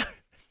 Yeah.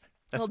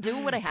 I'll do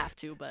what I have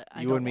to, but I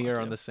don't You and me want are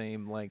to. on the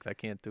same length. I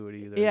can't do it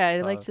either. Yeah, I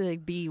It's like tough. to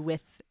like, be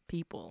with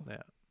people.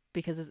 Yeah.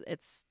 Because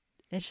it's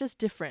just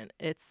different.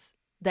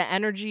 The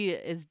energy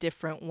is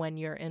different when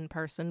you're in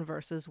person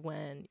versus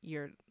when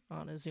you're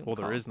on a Zoom Well,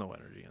 call. there is no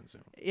energy on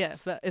Zoom. Yeah,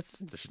 but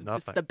it's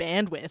nothing. the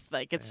bandwidth.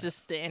 Like it's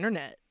just the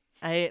internet.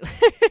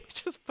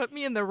 Just put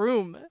me in the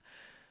room.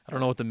 I don't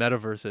know what the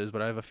metaverse is,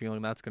 but I have a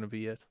feeling that's going to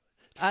be it.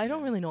 I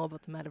don't really know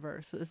about the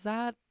metaverse. Is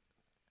that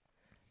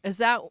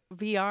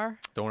VR?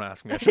 Don't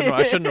ask me. I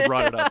shouldn't have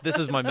brought it up. This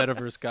is my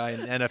metaverse guy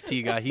and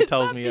NFT guy. He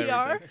tells me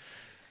VR? everything.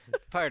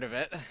 Part of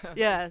it.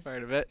 Yeah, It's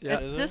part of it. Yeah.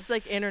 it's just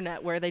like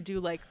internet where they do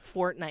like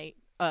Fortnite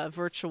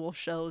virtual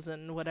shows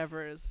and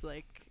whatever is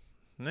like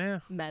Yeah.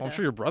 meta. Well, I'm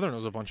sure your brother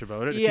knows a bunch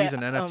about it. Yeah. If he's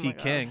an Oh NFT my God.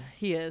 king.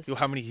 He is.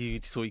 How many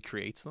so he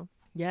creates them?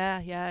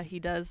 Yeah, he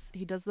does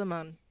them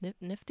on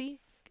Nifty.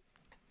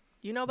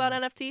 You know about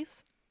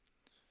NFTs?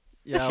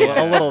 Yeah,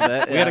 a little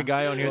bit. We had a yeah.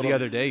 guy on here the Little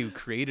other day who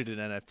created an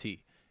NFT.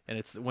 And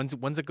it's when's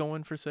it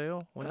going for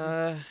sale?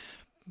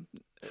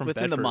 From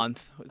within the Bedford.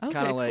 month. It's Okay,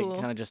 kind of like cool.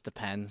 kind of just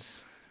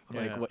depends.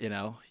 Like Yeah. what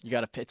you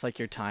got to. It's like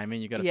your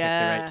timing. You got to pick the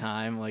Yeah. right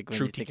time. Like when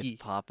True you think tiki.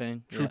 it's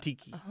popping. True Yeah.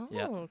 Tiki. Oh,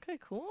 Yeah. okay,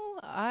 cool.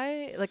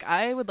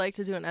 I would like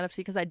to do an NFT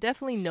because I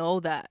definitely know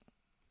that.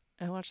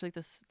 I watched like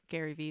this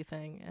Gary Vee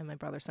thing, and my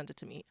brother sent it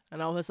to me,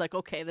 and I was like,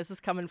 okay, this is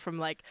coming from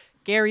like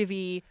Gary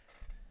Vee,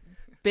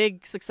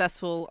 big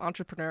successful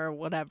entrepreneur,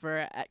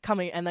 whatever,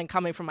 coming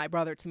from my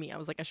brother to me. I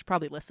was like, I should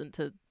probably listen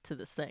to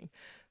this thing.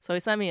 So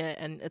he sent me it,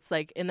 and it's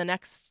like in the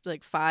next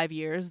like 5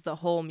 years, the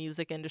whole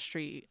music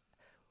industry.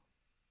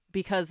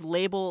 Because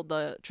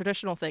the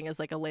traditional thing is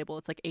like a label,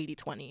 it's like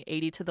 80-20,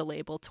 80 to the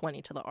label, 20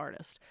 to the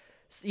artist.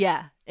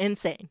 Yeah,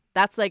 insane.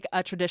 That's like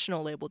a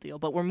traditional label deal,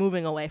 but we're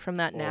moving away from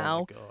that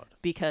now Oh my God.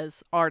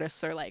 because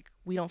artists are like,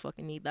 we don't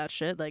fucking need that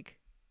shit. Like,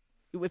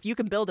 if you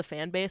can build a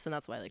fan base, and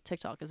that's why like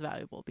TikTok is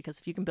valuable, because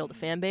if you can build a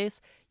fan base,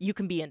 you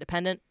can be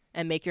independent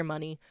and make your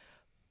money.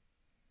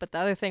 But the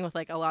other thing with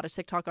like a lot of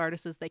TikTok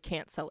artists is they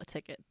can't sell a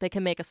ticket. They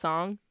can make a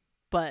song,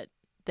 but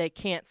they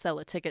can't sell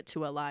a ticket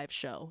to a live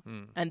show.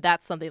 And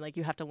that's something like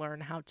you have to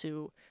learn how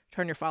to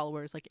turn your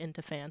followers like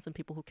into fans and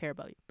people who care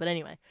about you. But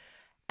anyway,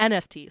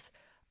 NFTs.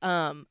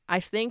 I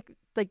think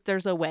like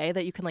there's a way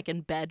that you can like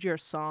embed your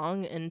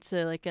song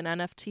into like an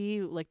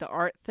NFT, like the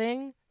art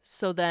thing.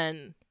 So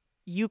then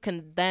you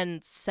can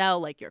then sell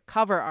like your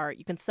cover art.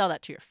 You can sell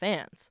that to your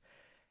fans.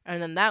 And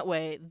then that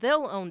way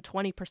they'll own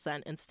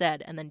 20%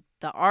 instead. And then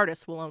the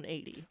artist will own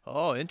 80.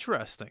 Oh,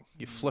 interesting.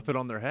 You flip it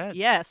on their heads.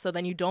 Yeah, so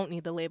then you don't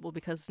need the label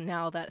because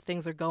now that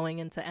things are going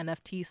into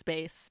NFT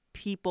space,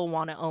 people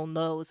want to own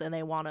those and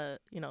they want to,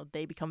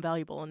 they become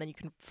valuable and then you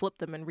can flip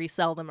them and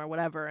resell them or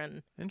whatever.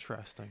 And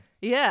Interesting.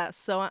 yeah,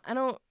 so I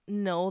don't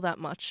know that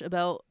much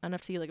about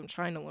NFT. Like I'm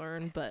trying to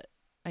learn, but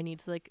I need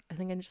to I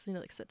think I just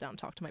need to sit down and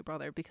talk to my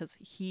brother because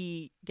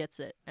he gets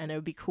it. And it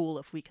would be cool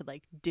if we could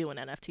do an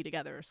NFT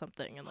together or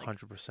something and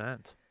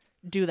 100%.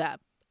 do that.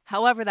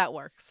 However that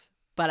works.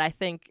 But I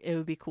think it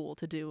would be cool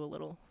to do a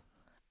little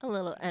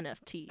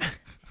NFT,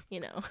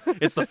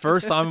 It's the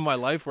first time in my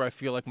life where I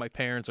feel like my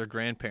parents or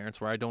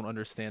grandparents where I don't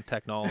understand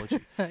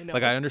technology. I know.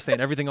 Like I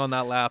understand everything on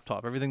that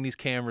laptop, everything these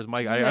cameras, I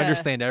Yeah.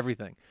 understand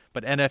everything.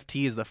 But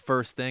NFT is the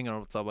first thing,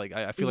 and it's like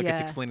I feel like it's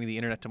Yeah. explaining the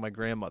internet to my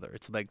grandmother.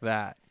 It's like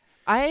that.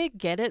 I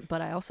get it,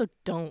 but I also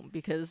don't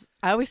because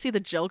I always see the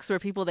jokes where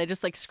people, they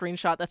just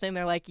screenshot the thing.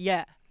 They're like,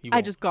 yeah, You I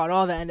won't. just got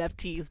all the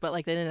NFTs, but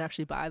they didn't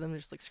actually buy them. They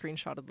just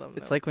screenshotted them.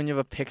 It's like when you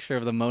have a picture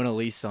of the Mona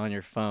Lisa on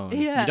your phone.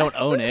 Yeah. You don't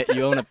own it.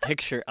 You own a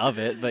picture of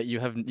it, but you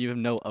have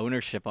no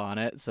ownership on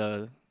it.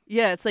 So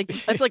yeah, it's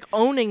like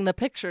owning the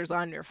pictures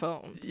on your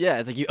phone. yeah,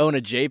 it's like you own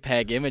a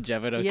JPEG image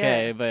of it,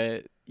 okay, Yeah.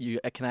 but you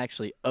can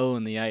actually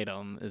own the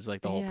item is the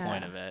whole Yeah.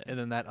 point of it. And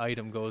then that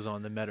item goes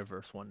on the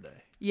metaverse one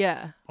day.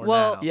 Yeah. Or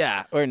well, now.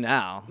 Yeah, or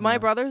now. my Yeah.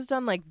 brother's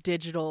done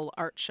digital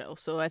art show.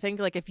 So I think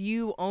if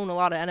you own a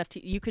lot of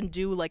NFT, you can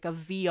do a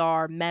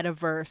VR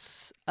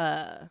metaverse,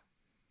 an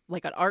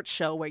art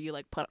show where you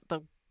put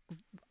the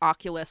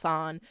Oculus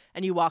on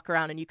and you walk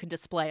around and you can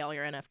display all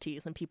your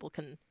NFTs and people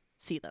can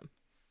see them.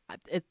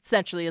 It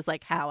essentially is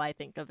how I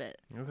think of it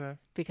Okay.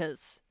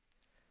 because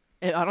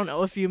I don't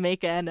know if you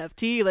make an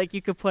NFT,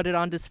 you could put it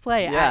on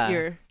display Yeah. at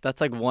your,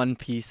 That's one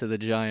piece of the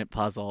giant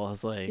puzzle.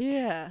 It's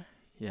yeah.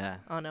 yeah.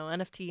 I don't know,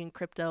 NFT and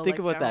crypto. Think I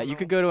about don't that. You know.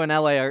 could go to an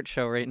LA art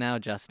show right now,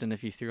 Justin,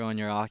 if you threw on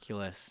your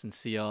Oculus and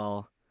see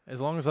all. As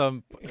long as but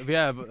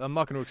I'm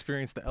not going to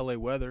experience the LA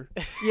weather.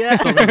 Yeah.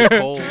 It's still going to be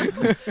cold.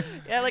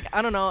 Yeah,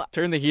 I don't know.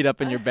 Turn the heat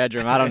up in your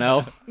bedroom. I don't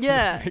know.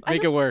 Yeah.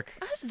 Make it work.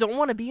 I just don't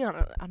want to be on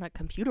a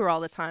computer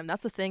all the time.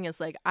 That's the thing is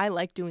I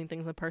like doing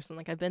things in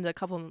person. I've been to a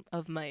couple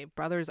of my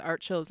brother's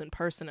art shows in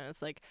person and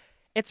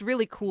it's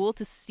really cool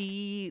to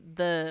see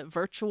the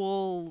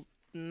virtual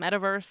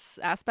metaverse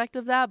aspect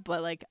of that,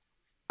 but like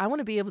I want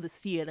to be able to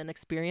see it and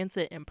experience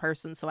it in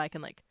person so I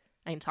can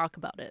talk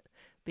about it,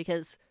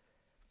 because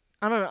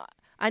I don't know.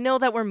 I know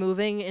that we're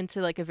moving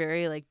into like a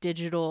very like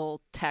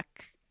digital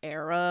tech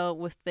era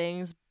with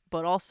things,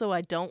 but also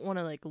I don't want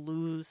to like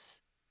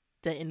lose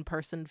the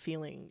in-person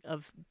feeling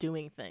of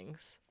doing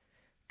things,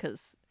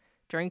 because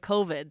during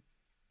COVID,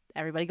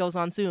 everybody goes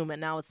on Zoom,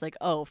 and now it's like,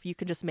 oh, if you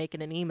could just make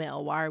it an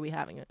email, why are we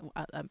having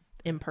a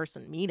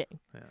in-person meeting?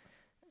 Yeah.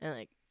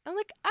 And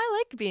I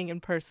like being in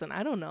person.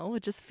 I don't know,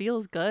 it just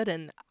feels good,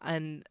 and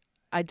I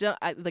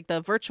like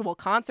the virtual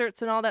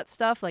concerts and all that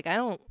stuff. Like I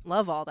don't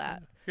love all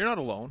that. You're not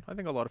alone. I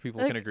think a lot of people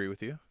can agree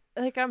with you.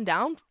 Like I'm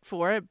down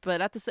for it,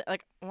 but at the same,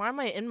 like, why am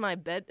I in my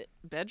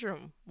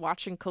bedroom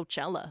watching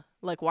Coachella?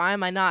 Like, why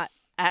am I not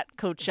at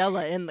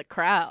Coachella in the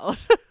crowd?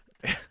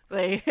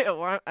 Like,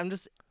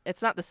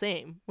 it's not the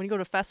same. When you go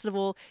to a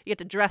festival, you get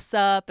to dress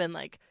up, and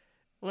like,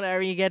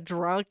 whenever you get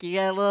drunk, you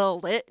get a little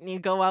lit, and you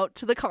go out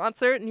to the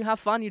concert and you have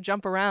fun. You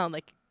jump around.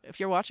 Like, if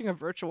you're watching a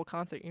virtual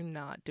concert, you're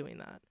not doing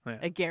that. Yeah.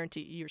 I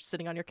guarantee you're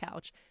sitting on your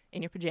couch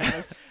in your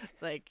pajamas,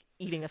 like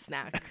eating a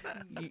snack.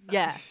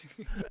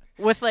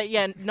 With like,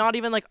 not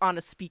even like on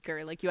a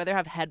speaker. Like you either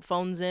have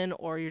headphones in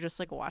or you're just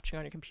like watching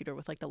on your computer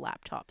with like the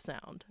laptop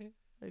sound.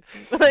 Like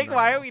No.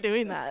 Why are we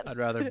doing that? I'd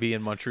rather be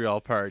in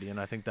Montreal partying.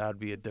 I think that'd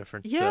be a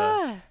different.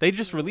 Yeah. They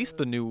just released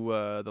the new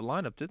the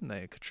lineup, didn't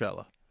they?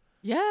 Coachella.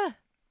 Yeah.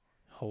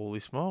 Holy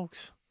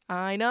smokes!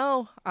 I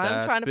know. I'm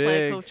That's trying to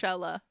play big.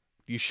 Coachella.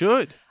 You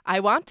should. I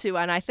want to,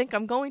 and I think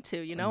I'm going to.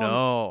 You know.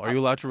 No, are you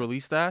allowed to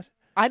release that?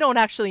 I don't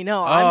actually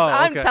know. Oh,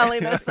 I'm okay.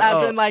 telling this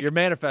as in like you're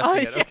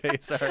manifesting it. yeah. Okay,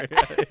 sorry.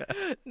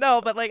 No,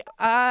 but like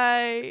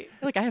I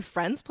have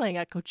friends playing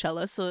at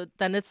Coachella, so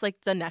then it's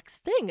like the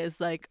next thing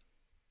is like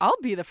I'll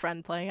be the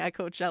friend playing at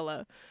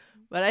Coachella.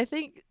 But I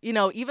think,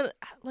 even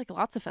like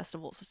lots of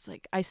festivals, it's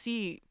like I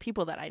see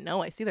people that I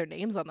know, I see their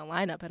names on the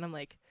lineup, and I'm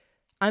like,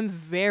 I'm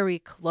very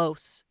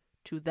close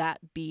to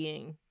that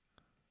being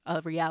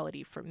a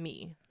reality for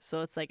me.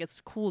 So it's like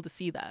it's cool to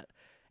see that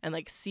and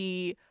like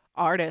see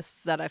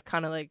artists that I've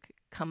kind of like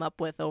come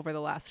up with over the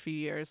last few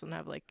years and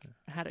have like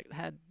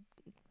had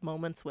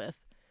moments with,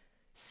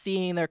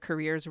 seeing their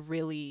careers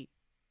really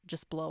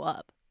just blow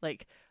up.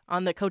 Like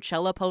on the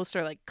Coachella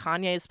poster, like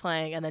Kanye's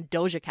playing and then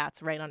Doja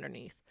Cat's right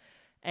underneath.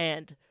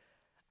 And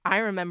I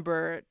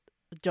remember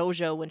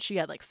Doja when she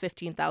had like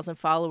 15,000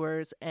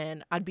 followers,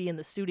 and I'd be in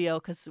the studio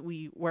because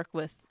we work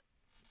with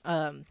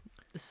the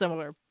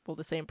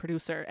same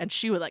producer, and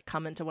she would like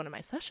come into one of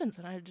my sessions,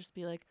 and I'd just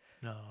be like,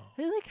 No.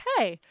 like,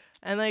 hey,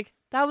 and like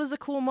that was a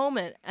cool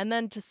moment. And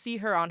then to see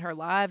her on her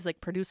lives,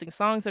 like producing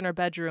songs in her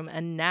bedroom,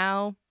 and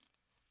now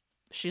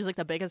she's like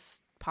the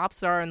biggest pop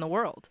star in the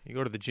world. You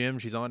go to the gym,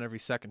 she's on every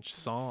second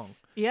song.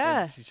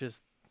 Yeah, And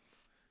she's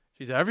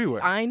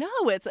everywhere. I know.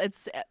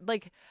 It's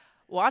like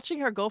watching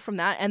her go from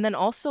that, and then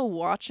also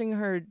watching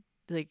her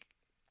like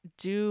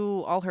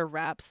do all her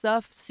rap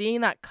stuff, seeing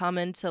that come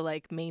into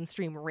like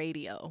mainstream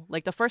radio.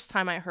 Like the first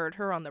time I heard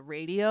her on the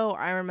radio,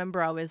 I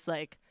remember I was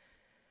like,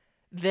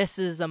 this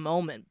is a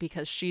moment,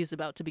 because she's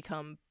about to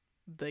become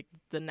the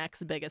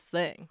next biggest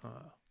thing.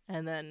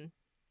 And then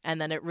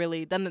it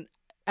really, then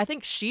I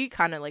think she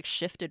kind of like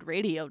shifted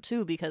radio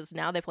too, because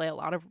now they play a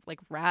lot of like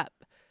rap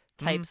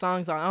type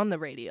songs on the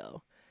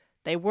radio.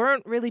 They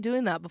weren't really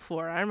doing that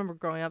before. I remember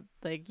growing up,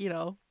 like,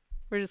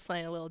 we're just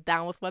playing a little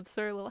Down with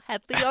Webster, a little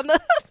Headley on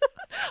the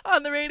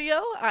on the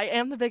radio. I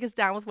am the biggest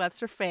Down with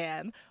Webster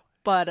fan,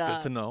 but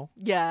Good to know.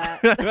 Yeah.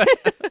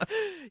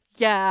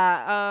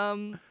 Yeah.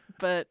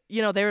 But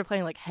they were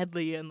playing like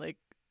Headley and like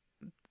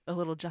a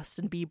little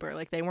Justin Bieber.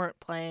 Like they weren't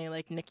playing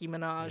like Nicki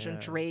Minaj and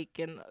Drake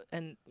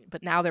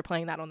but now they're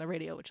playing that on the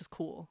radio, which is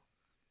cool.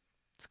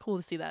 It's cool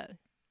to see that.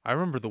 I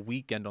remember The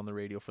Weeknd on the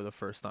radio for the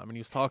first time, and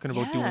he was talking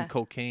about doing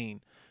cocaine,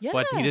 Yeah.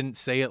 but he didn't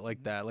say it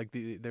like that. Like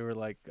they were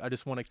like, I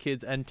just won a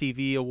kids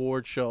MTV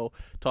award show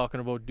talking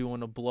about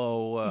doing a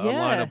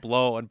line of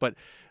blow. But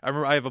I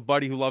remember I have a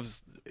buddy who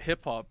loves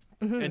hip hop,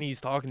 and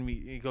he's talking to me.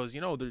 He goes,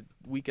 the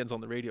Weeknd's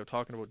on the radio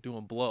talking about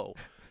doing blow.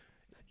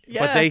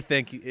 Yeah. But they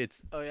think it's.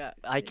 Oh yeah,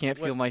 I can't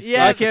feel my face.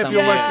 Yeah, I can't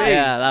feel my face.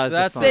 Yeah, that was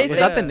That's the song. it. Was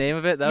that the name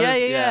of it? That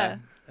was, Yeah.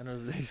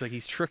 And he's like,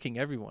 he's tricking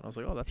everyone. I was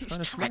like, oh, that's kind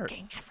of smart. He's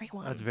tricking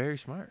everyone. That's very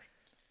smart.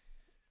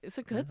 It's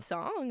a good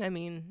song. I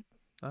mean,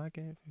 I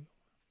can't.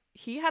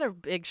 he had a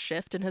big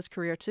shift in his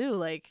career too.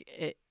 Like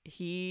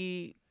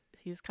he's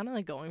kind of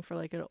like going for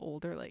like an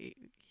older, like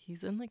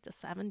he's in like the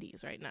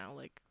 70s right now.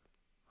 Like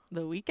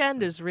The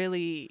Weeknd is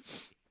really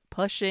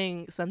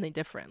pushing something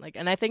different. Like,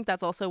 and I think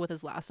that's also with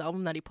his last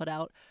album that he put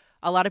out.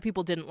 A lot of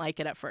people didn't like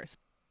it at first.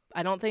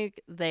 I don't think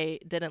they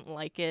didn't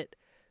like it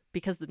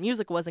because the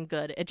music wasn't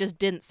good. It just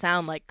didn't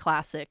sound like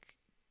classic,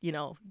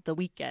 The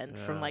Weeknd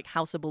from like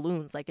House of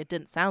Balloons. Like it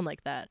didn't sound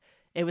like that.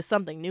 It was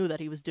something new that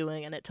he was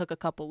doing, and it took a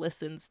couple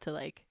listens to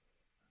like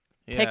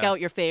pick out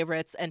your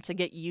favorites and to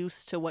get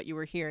used to what you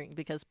were hearing,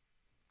 because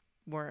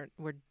where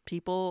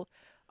people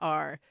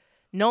are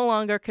no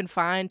longer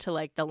confined to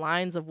like the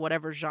lines of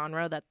whatever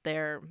genre that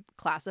they're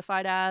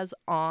classified as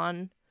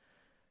on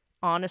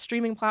a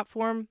streaming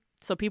platform.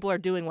 So people are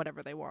doing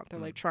whatever they want. They're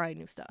like trying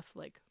new stuff.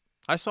 Like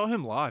I saw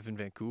him live in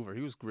Vancouver.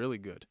 He was really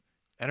good.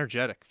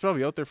 Energetic. He's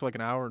probably out there for like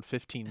an hour and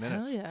 15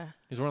 minutes. hell yeah.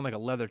 He's wearing like a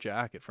leather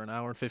jacket for an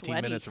hour and 15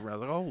 Sweaty. minutes. And I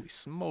was like, holy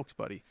smokes,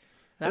 buddy.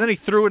 And then he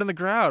threw it in the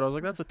crowd. I was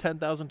like, that's a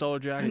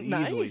 $10,000 jacket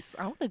easily. Nice.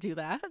 I want to do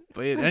that.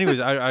 But anyways,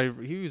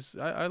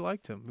 I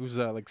liked him. He was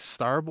like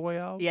Starboy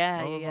album.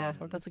 Yeah.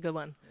 That's a good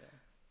one.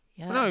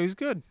 Yeah. But no, he was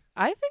good.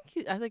 I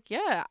think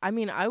yeah. I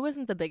mean, I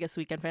wasn't the biggest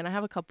Weeknd fan. I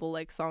have a couple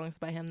like songs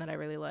by him that I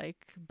really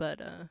like,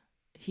 but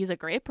he's a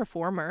great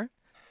performer.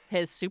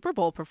 His Super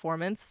Bowl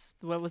performance,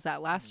 what was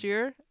that, last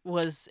year,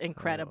 was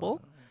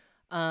incredible.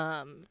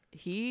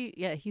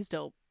 He's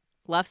dope.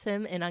 Loved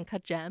him in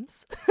Uncut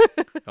Gems.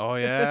 Oh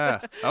yeah,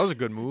 that was a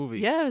good movie.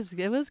 Yeah,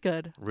 it was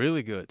good.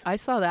 Really good. I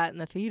saw that in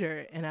the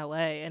theater in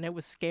LA, and it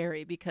was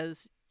scary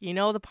because you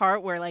know the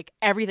part where like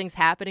everything's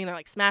happening, they're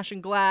like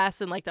smashing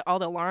glass and like all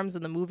the alarms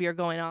in the movie are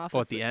going off. Oh,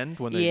 at the end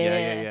when they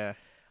yeah.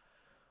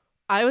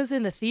 I was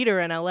in the theater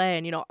in LA,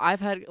 and you know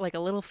I've had like a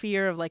little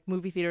fear of like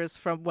movie theaters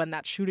from when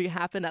that shooting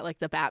happened at like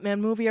the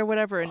Batman movie or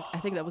whatever, and I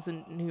think that was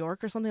in New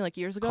York or something like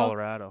years ago.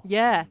 Colorado.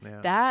 Yeah,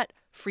 that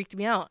freaked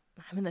me out.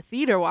 I'm in the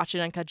theater watching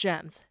Uncut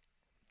Gems.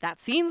 That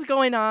scene's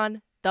going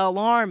on. The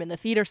alarm in the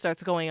theater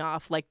starts going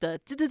off, like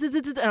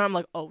and I'm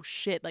like, oh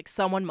shit! Like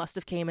someone must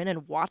have came in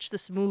and watched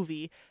this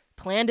movie,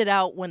 planned it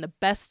out when the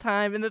best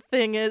time in the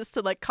thing is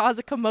to like cause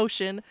a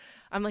commotion.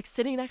 I'm like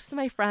sitting next to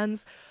my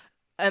friends.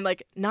 And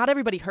like not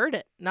everybody heard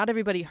it. Not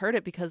everybody heard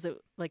it because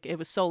it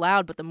was so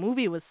loud, but the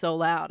movie was so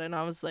loud, and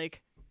I was like,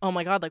 "Oh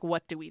my god, like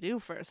what do we do?"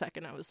 For a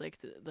second, I was like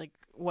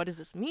what does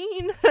this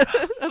mean?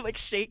 I'm like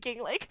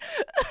shaking, like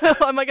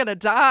am I gonna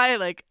die?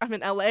 Like I'm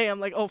in LA.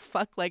 I'm like, oh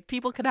fuck, like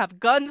people could have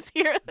guns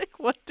here. Like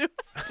what do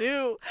I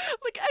do?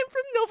 Like I'm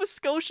from Nova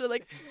Scotia.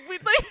 Like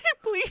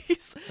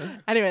please.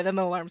 Anyway, then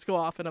the alarms go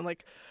off, and I'm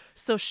like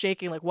still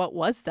shaking. Like what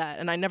was that?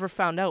 And I never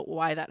found out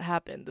why that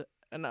happened.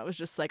 And I was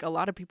just like, a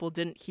lot of people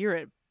didn't hear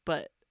it.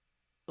 But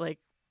like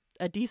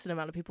a decent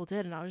amount of people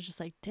did, and I was just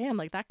like, damn,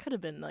 like that could have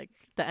been like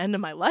the end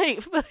of my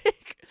life.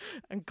 Like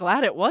I'm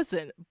glad it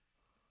wasn't,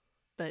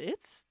 but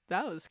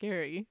that was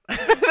scary.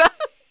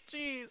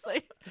 Jeez,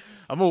 like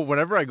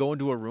whenever I go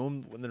into a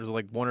room when there's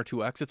like one or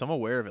two exits, I'm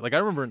aware of it. Like I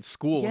remember in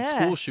school, when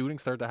school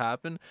shootings started to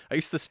happen, I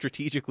used to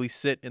strategically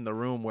sit in the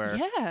room where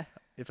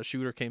if a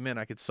shooter came in,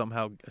 I could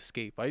somehow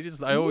escape. It's a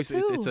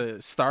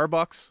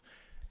Starbucks.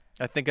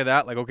 I think of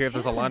that, like, okay, if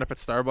there's a lineup at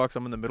Starbucks,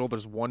 I'm in the middle,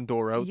 there's one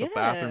door out, the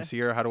bathroom's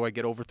here, how do I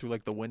get over through,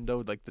 like, the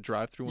window, like, the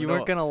drive-through window? You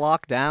weren't going to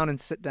lock down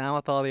and sit down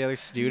with all the other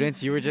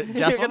students? You were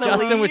Justin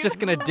was just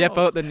going to dip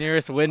out the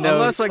nearest window.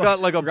 Unless I got,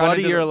 like, a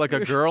buddy or, like,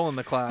 a girl in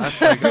the class.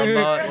 Like, I'm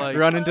not, like...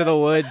 Run into the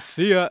woods,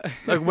 see ya.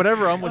 Like,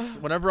 whenever I'm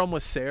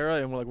with Sarah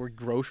and we're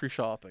grocery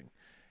shopping,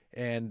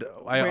 and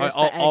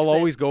I'll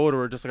always go to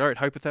her just like, all right,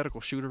 hypothetical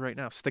shooter right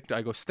now, stick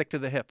to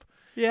the hip.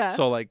 Yeah.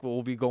 So like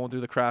we'll be going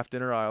through the craft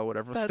dinner aisle,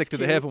 whatever. That's stick to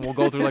cute. the hip, and we'll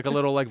go through like a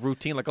little like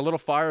routine, like a little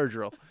fire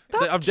drill.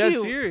 That's I'm cute.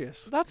 dead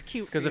serious. That's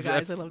cute for you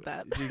guys. I love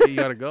that. You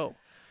gotta go.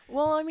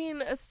 Well, I mean,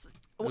 There's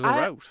a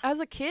route.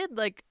 As a kid,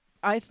 like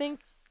I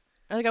think,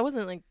 like I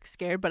wasn't like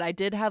scared, but I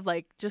did have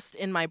like just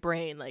in my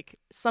brain like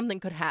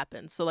something could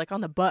happen. So like on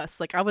the bus,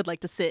 like I would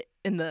like to sit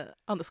on the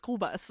school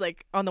bus,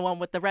 like on the one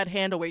with the red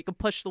handle where you could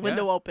push the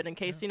window open in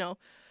case you know.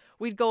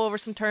 We'd go over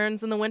some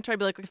turns in the winter. I'd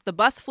be like, if the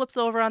bus flips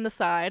over on the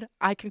side,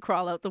 I can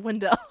crawl out the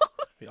window.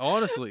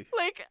 Honestly.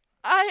 Like,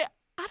 I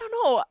don't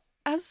know.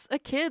 As a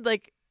kid,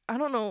 like, I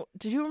don't know.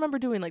 Did you remember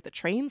doing, like, the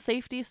train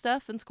safety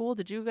stuff in school?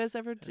 Did you guys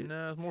ever do?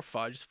 No, more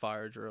just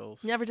fire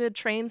drills. You never did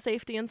train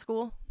safety in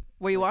school?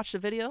 Where you watched a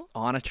video?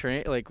 On a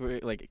train? Like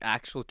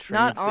actual train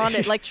Not safety? on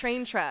it. Like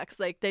train tracks.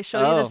 Like, they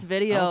show you this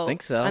video. I don't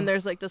think so. And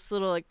there's, like, this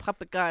little, like,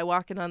 puppet guy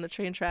walking on the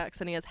train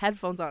tracks, and he has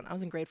headphones on. I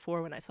was in grade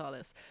 4 when I saw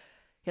this.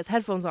 He has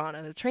headphones on,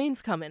 and the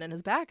train's coming, and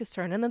his back is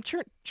turned, and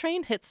the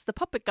train hits the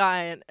puppet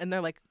guy, and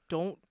they're like,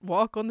 don't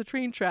walk on the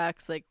train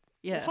tracks. Like,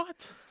 yeah.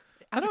 What?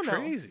 I don't know.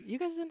 Crazy. You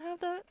guys didn't have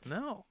that?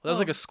 No. That was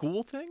like a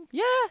school thing?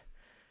 Yeah.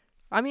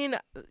 I mean,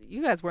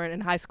 you guys weren't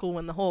in high school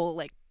when the whole,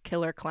 like,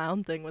 killer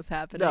clown thing was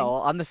happening. No,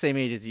 I'm the same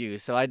age as you,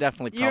 so I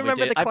definitely You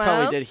remember did. the I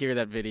probably did clowns? hear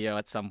that video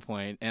at some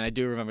point, and I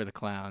do remember the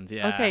clowns,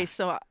 yeah. Okay,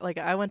 so, like,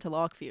 I went to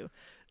Lockview.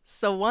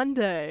 So one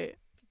day,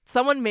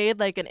 someone made,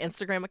 like, an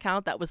Instagram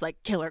account that was,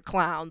 like, killer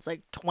clowns,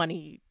 like,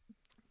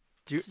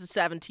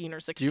 2017 or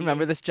 16. Do you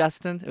remember this,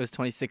 Justin? It was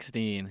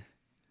 2016.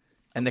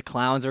 And the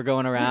clowns were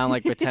going around,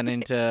 like,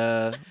 pretending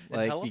to,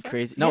 like, be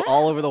crazy. No,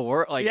 all over the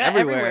world, like,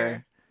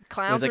 everywhere.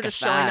 Clowns like were a just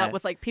showing fad. up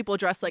with, like, people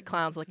dressed like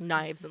clowns, like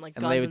knives and, like,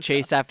 guns And they would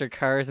chase stuff. after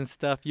cars and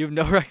stuff. You have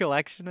no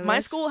recollection of My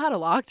this? school had a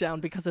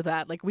lockdown because of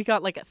that. Like, we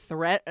got, like, a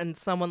threat, and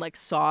someone, like,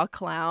 saw a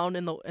clown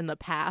in the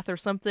path or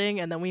something,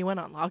 and then we went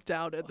on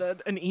lockdown, and then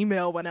an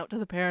email went out to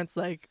the parents,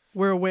 like,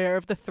 we're aware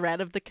of the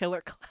threat of the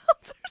killer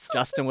clowns or something.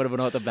 Justin would have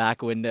been out the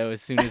back window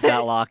as soon as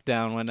that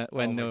lockdown went Oh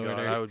my over. God,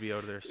 I would be out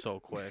of there so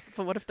quick.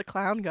 But what if the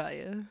clown got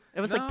you?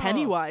 It was No. like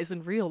Pennywise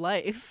in real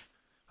life.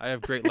 I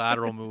have great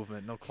lateral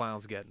movement. No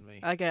clowns getting me.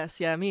 I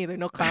guess, yeah, me either.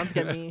 No clowns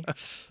get me.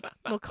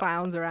 No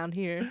clowns around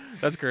here.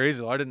 That's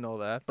crazy. I didn't know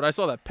that. But I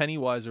saw that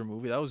Pennywiser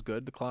movie. That was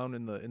good. The clown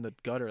in the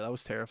gutter. That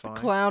was terrifying.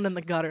 Clown in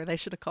the gutter. They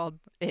should have called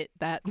it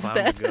that Clown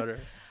instead. in the gutter.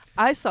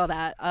 I saw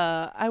that.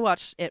 I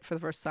watched it for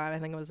the first time. I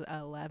think it was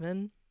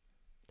 11.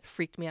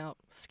 Freaked me out.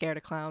 Scared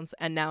of clowns.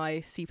 And now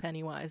I see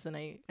Pennywise and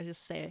I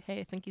just say, hey,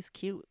 I think he's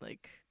cute.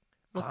 Like,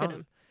 look at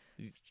him.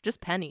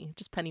 Just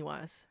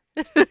Pennywise.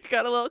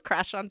 Got a little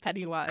crush on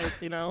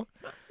Pennywise, you know.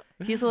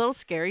 He's a little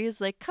scary. He's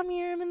like, come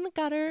here, I'm in the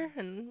gutter.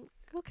 And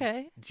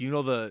okay. Do you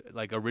know the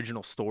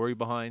original story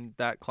behind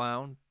that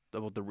clown?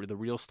 About the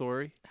real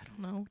story? I don't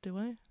know. Do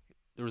I?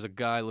 There was a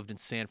guy lived in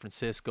San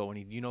Francisco,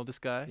 and you know this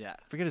guy? Yeah.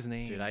 I forget his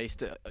name.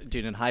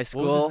 Dude, in high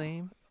school. What was his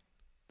name?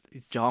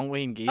 John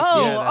Wayne Gacy.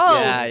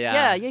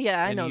 Yeah.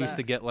 I know he that. used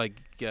to get like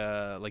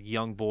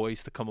young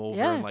boys to come over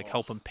and like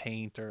help him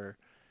paint,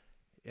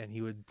 and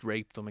he would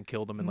rape them and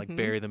kill them and like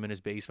bury them in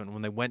his basement.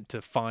 When they went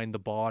to find the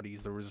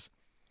bodies, there's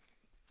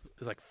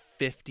like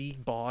 50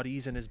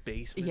 bodies in his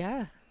basement.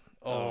 Yeah.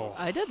 Oh.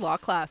 I did law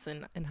class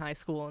in high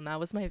school, and that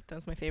was my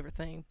favorite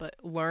thing. But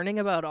learning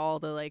about all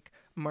the like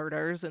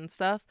murders and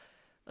stuff,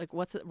 like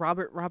what's it,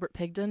 Robert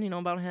Pigden? You know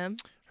about him?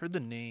 Heard the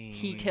name.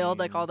 He killed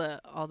like all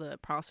the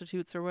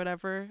prostitutes or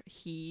whatever.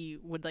 He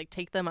would like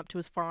take them up to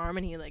his farm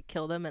and he like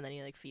kill them and then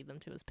he like feed them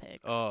to his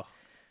pigs. Oh.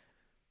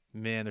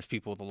 Man, there's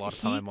people with a lot of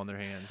time on their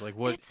hands. Like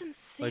what? It's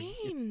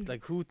insane.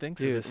 Like who thinks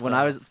Dude, of this when stuff?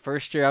 I was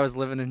first year, I was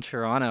living in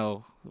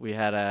Toronto. We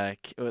had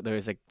there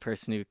was a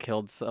person who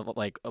killed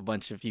like a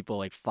bunch of people,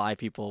 like 5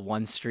 people,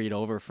 one street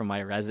over from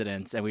my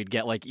residence, and we'd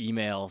get like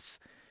emails,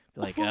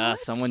 like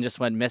someone just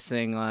went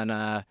missing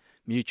on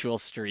Mutual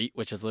Street,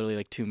 which is literally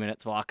like 2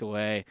 minutes walk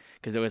away,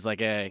 because it was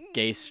like a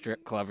gay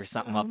strip club or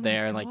something up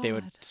there, and like they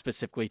would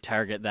specifically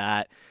target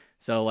that.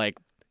 So like.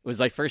 It was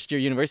like first year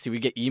university. We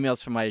get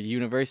emails from my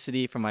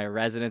university, from my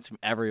residents, from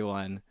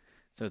everyone.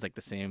 So it's like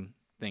the same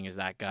thing as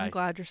that guy. I'm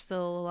glad you're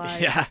still alive.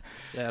 Yeah,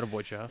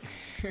 attaboy, Jeff.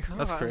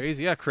 That's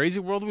crazy. Yeah,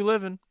 crazy world we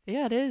live in.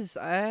 Yeah, it is.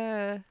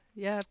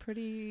 Yeah,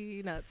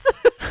 pretty nuts.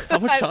 How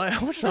much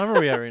time are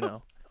we at right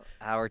now?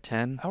 Hour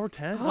 10. Hour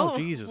 10? Oh,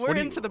 Jesus. We're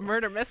into the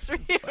murder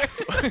mystery here.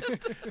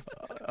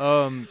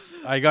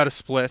 I got a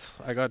split.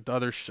 I got the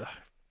other.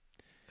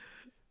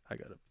 I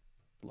got a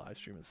live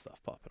stream and stuff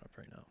popping up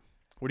right now.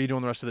 What are you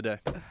doing the rest of the day?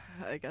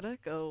 I gotta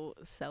go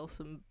sell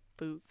some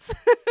boots.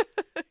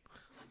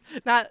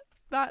 not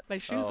my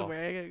shoes I'm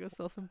wearing. I gotta go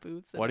sell some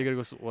boots. Why do you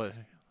gotta go? What?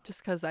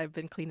 Just because I've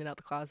been cleaning out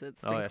the closet.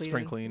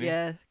 Spring cleaning.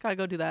 Yeah, gotta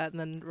go do that and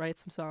then write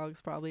some songs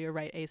probably, or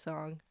write a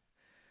song.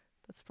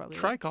 That's probably.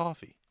 Try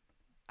coffee.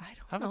 I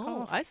don't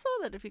know. I saw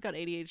that if you got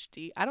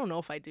ADHD, I don't know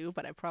if I do,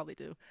 but I probably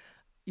do.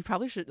 You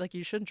probably should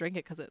you shouldn't drink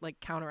it because it like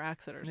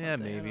counteracts it or something. Yeah,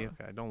 maybe.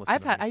 Okay, don't listen.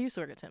 I used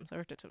to work at Tim's. I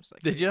worked at Tim's.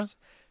 Like, did you?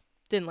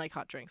 Didn't like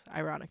hot drinks.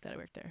 Ironic that I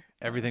worked there.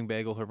 Everything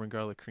bagel, herb and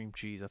garlic, cream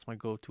cheese. That's my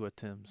go-to at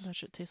Tim's. That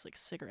shit tastes like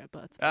cigarette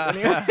butts.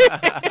 Anyway.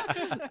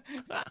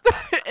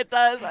 It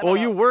does. Well,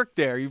 you work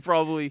there. You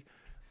probably.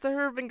 The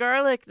herb and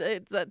garlic,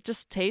 that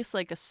just tastes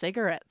like a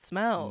cigarette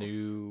smells.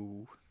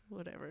 No.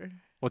 Whatever.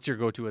 What's your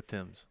go-to at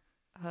Tim's?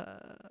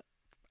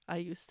 I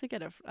used to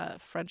get a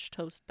French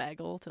toast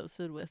bagel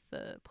toasted with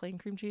plain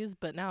cream cheese,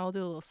 but now I'll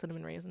do a little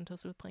cinnamon raisin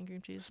toasted with plain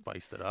cream cheese.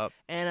 Spiced it up.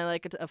 And I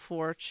like a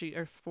 3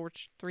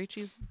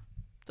 cheese.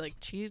 Like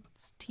cheese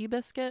tea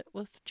biscuit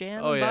with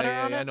jam and butter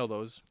on it. I know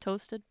those.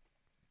 Toasted.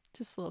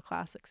 Just little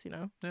classics, you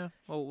know? Yeah,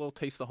 a little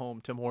taste of home,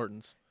 Tim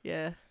Hortons.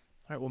 Yeah. All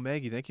right, well,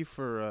 Maggie, thank you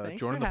for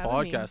joining for the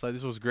podcast.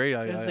 This was great.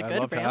 I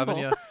love having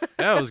you.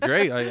 Yeah, it was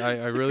great.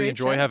 I really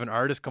enjoy having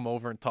artists come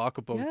over and talk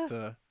about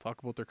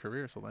their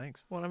career, so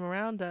thanks. When I'm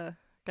around,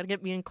 gotta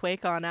get me and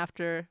Quake on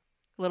after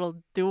little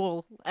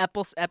dual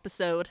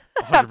episode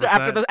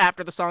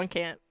after the song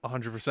can't.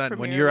 100%.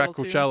 When you're at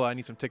Coachella, I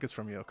need some tickets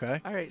from you,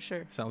 okay? All right,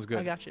 sure. Sounds good.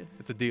 I got you.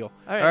 It's a deal.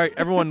 All right,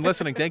 everyone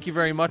listening, thank you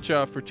very much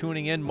for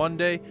tuning in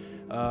Monday.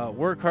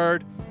 Work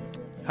hard,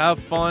 have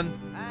fun,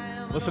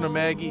 listen to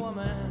Maggie.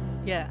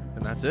 Yeah.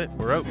 And that's it.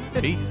 We're out.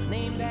 Peace.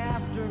 Named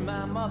after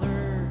my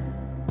mother.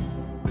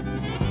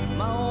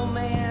 My old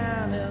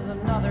man is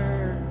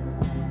another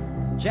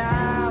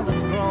child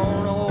that's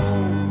grown old.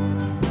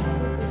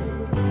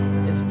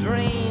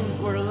 Dreams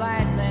were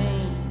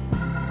lightning,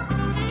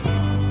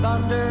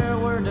 thunder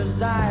were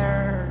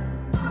desire.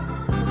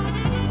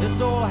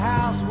 This old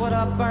house would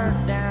have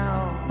burnt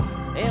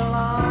down a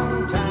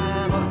long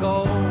time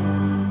ago.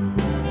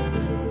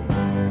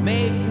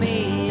 Make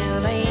me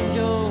an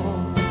angel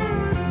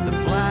that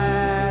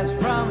flies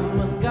from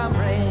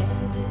Montgomery.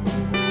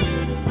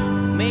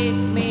 Make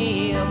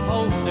me a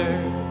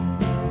poster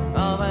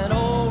of an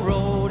old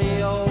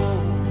rodeo.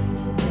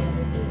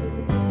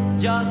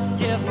 Just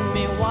give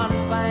me one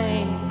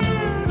thing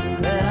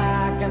that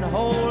I can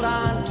hold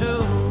on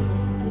to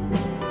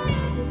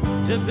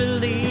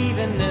believe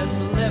in this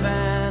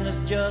living is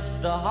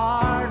just a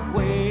hard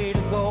way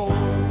to go.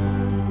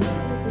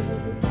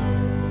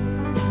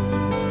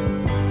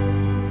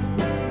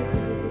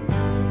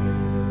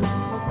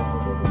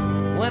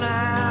 When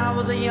I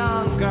was a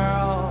young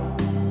girl,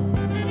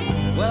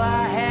 well,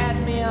 I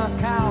had me a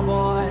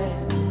cowboy.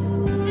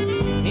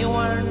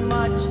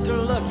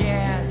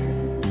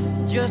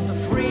 just a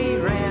free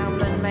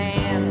rambling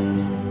man.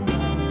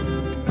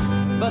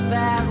 But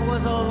that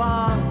was a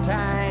long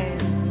time,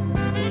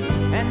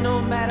 and no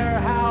matter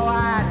how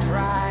I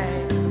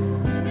try,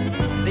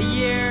 the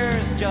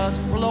years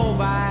just flow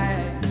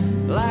by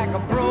like a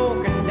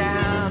broken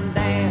down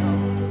dam.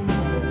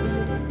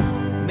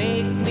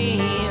 Make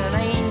me an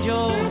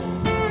angel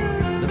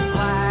that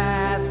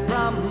flies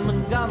from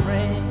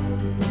Montgomery.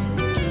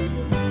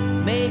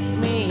 Make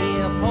me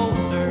a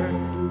poster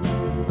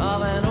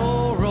of an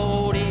old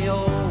rodeo.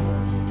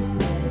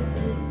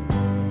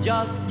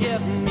 Just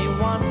give me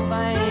one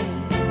thing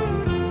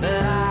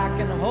that I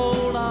can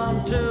hold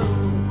on to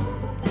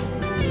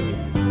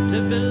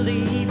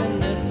believe in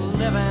this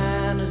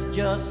living is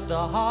just a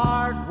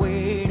hard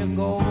way to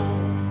go.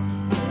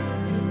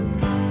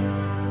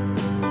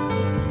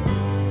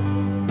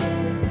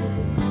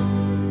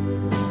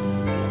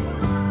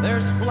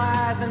 There's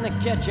flies in the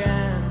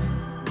kitchen,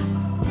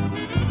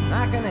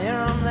 I can hear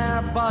them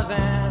there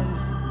buzzing,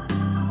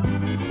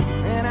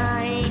 and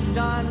I ain't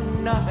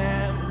done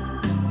nothing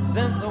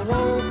since I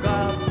woke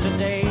up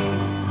today.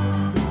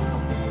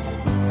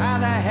 How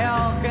the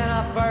hell can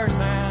a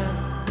person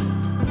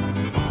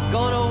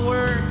go to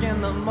work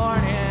in the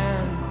morning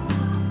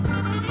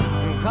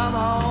and come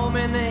home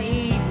in the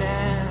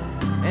evening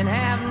and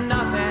have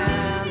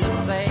nothing to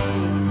say?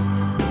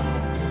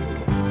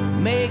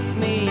 Make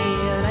me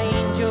an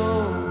angel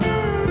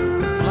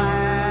that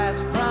flies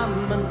from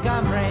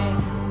Montgomery.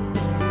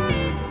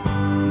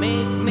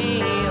 Make me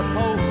a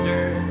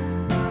poster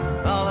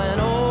of an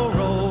old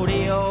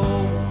rodeo.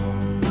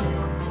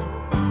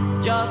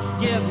 Just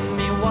give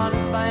me one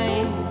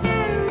thing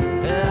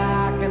that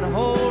I can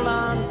hold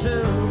on to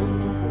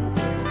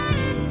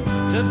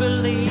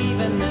believe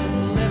in this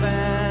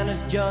living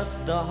is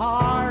just a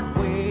hard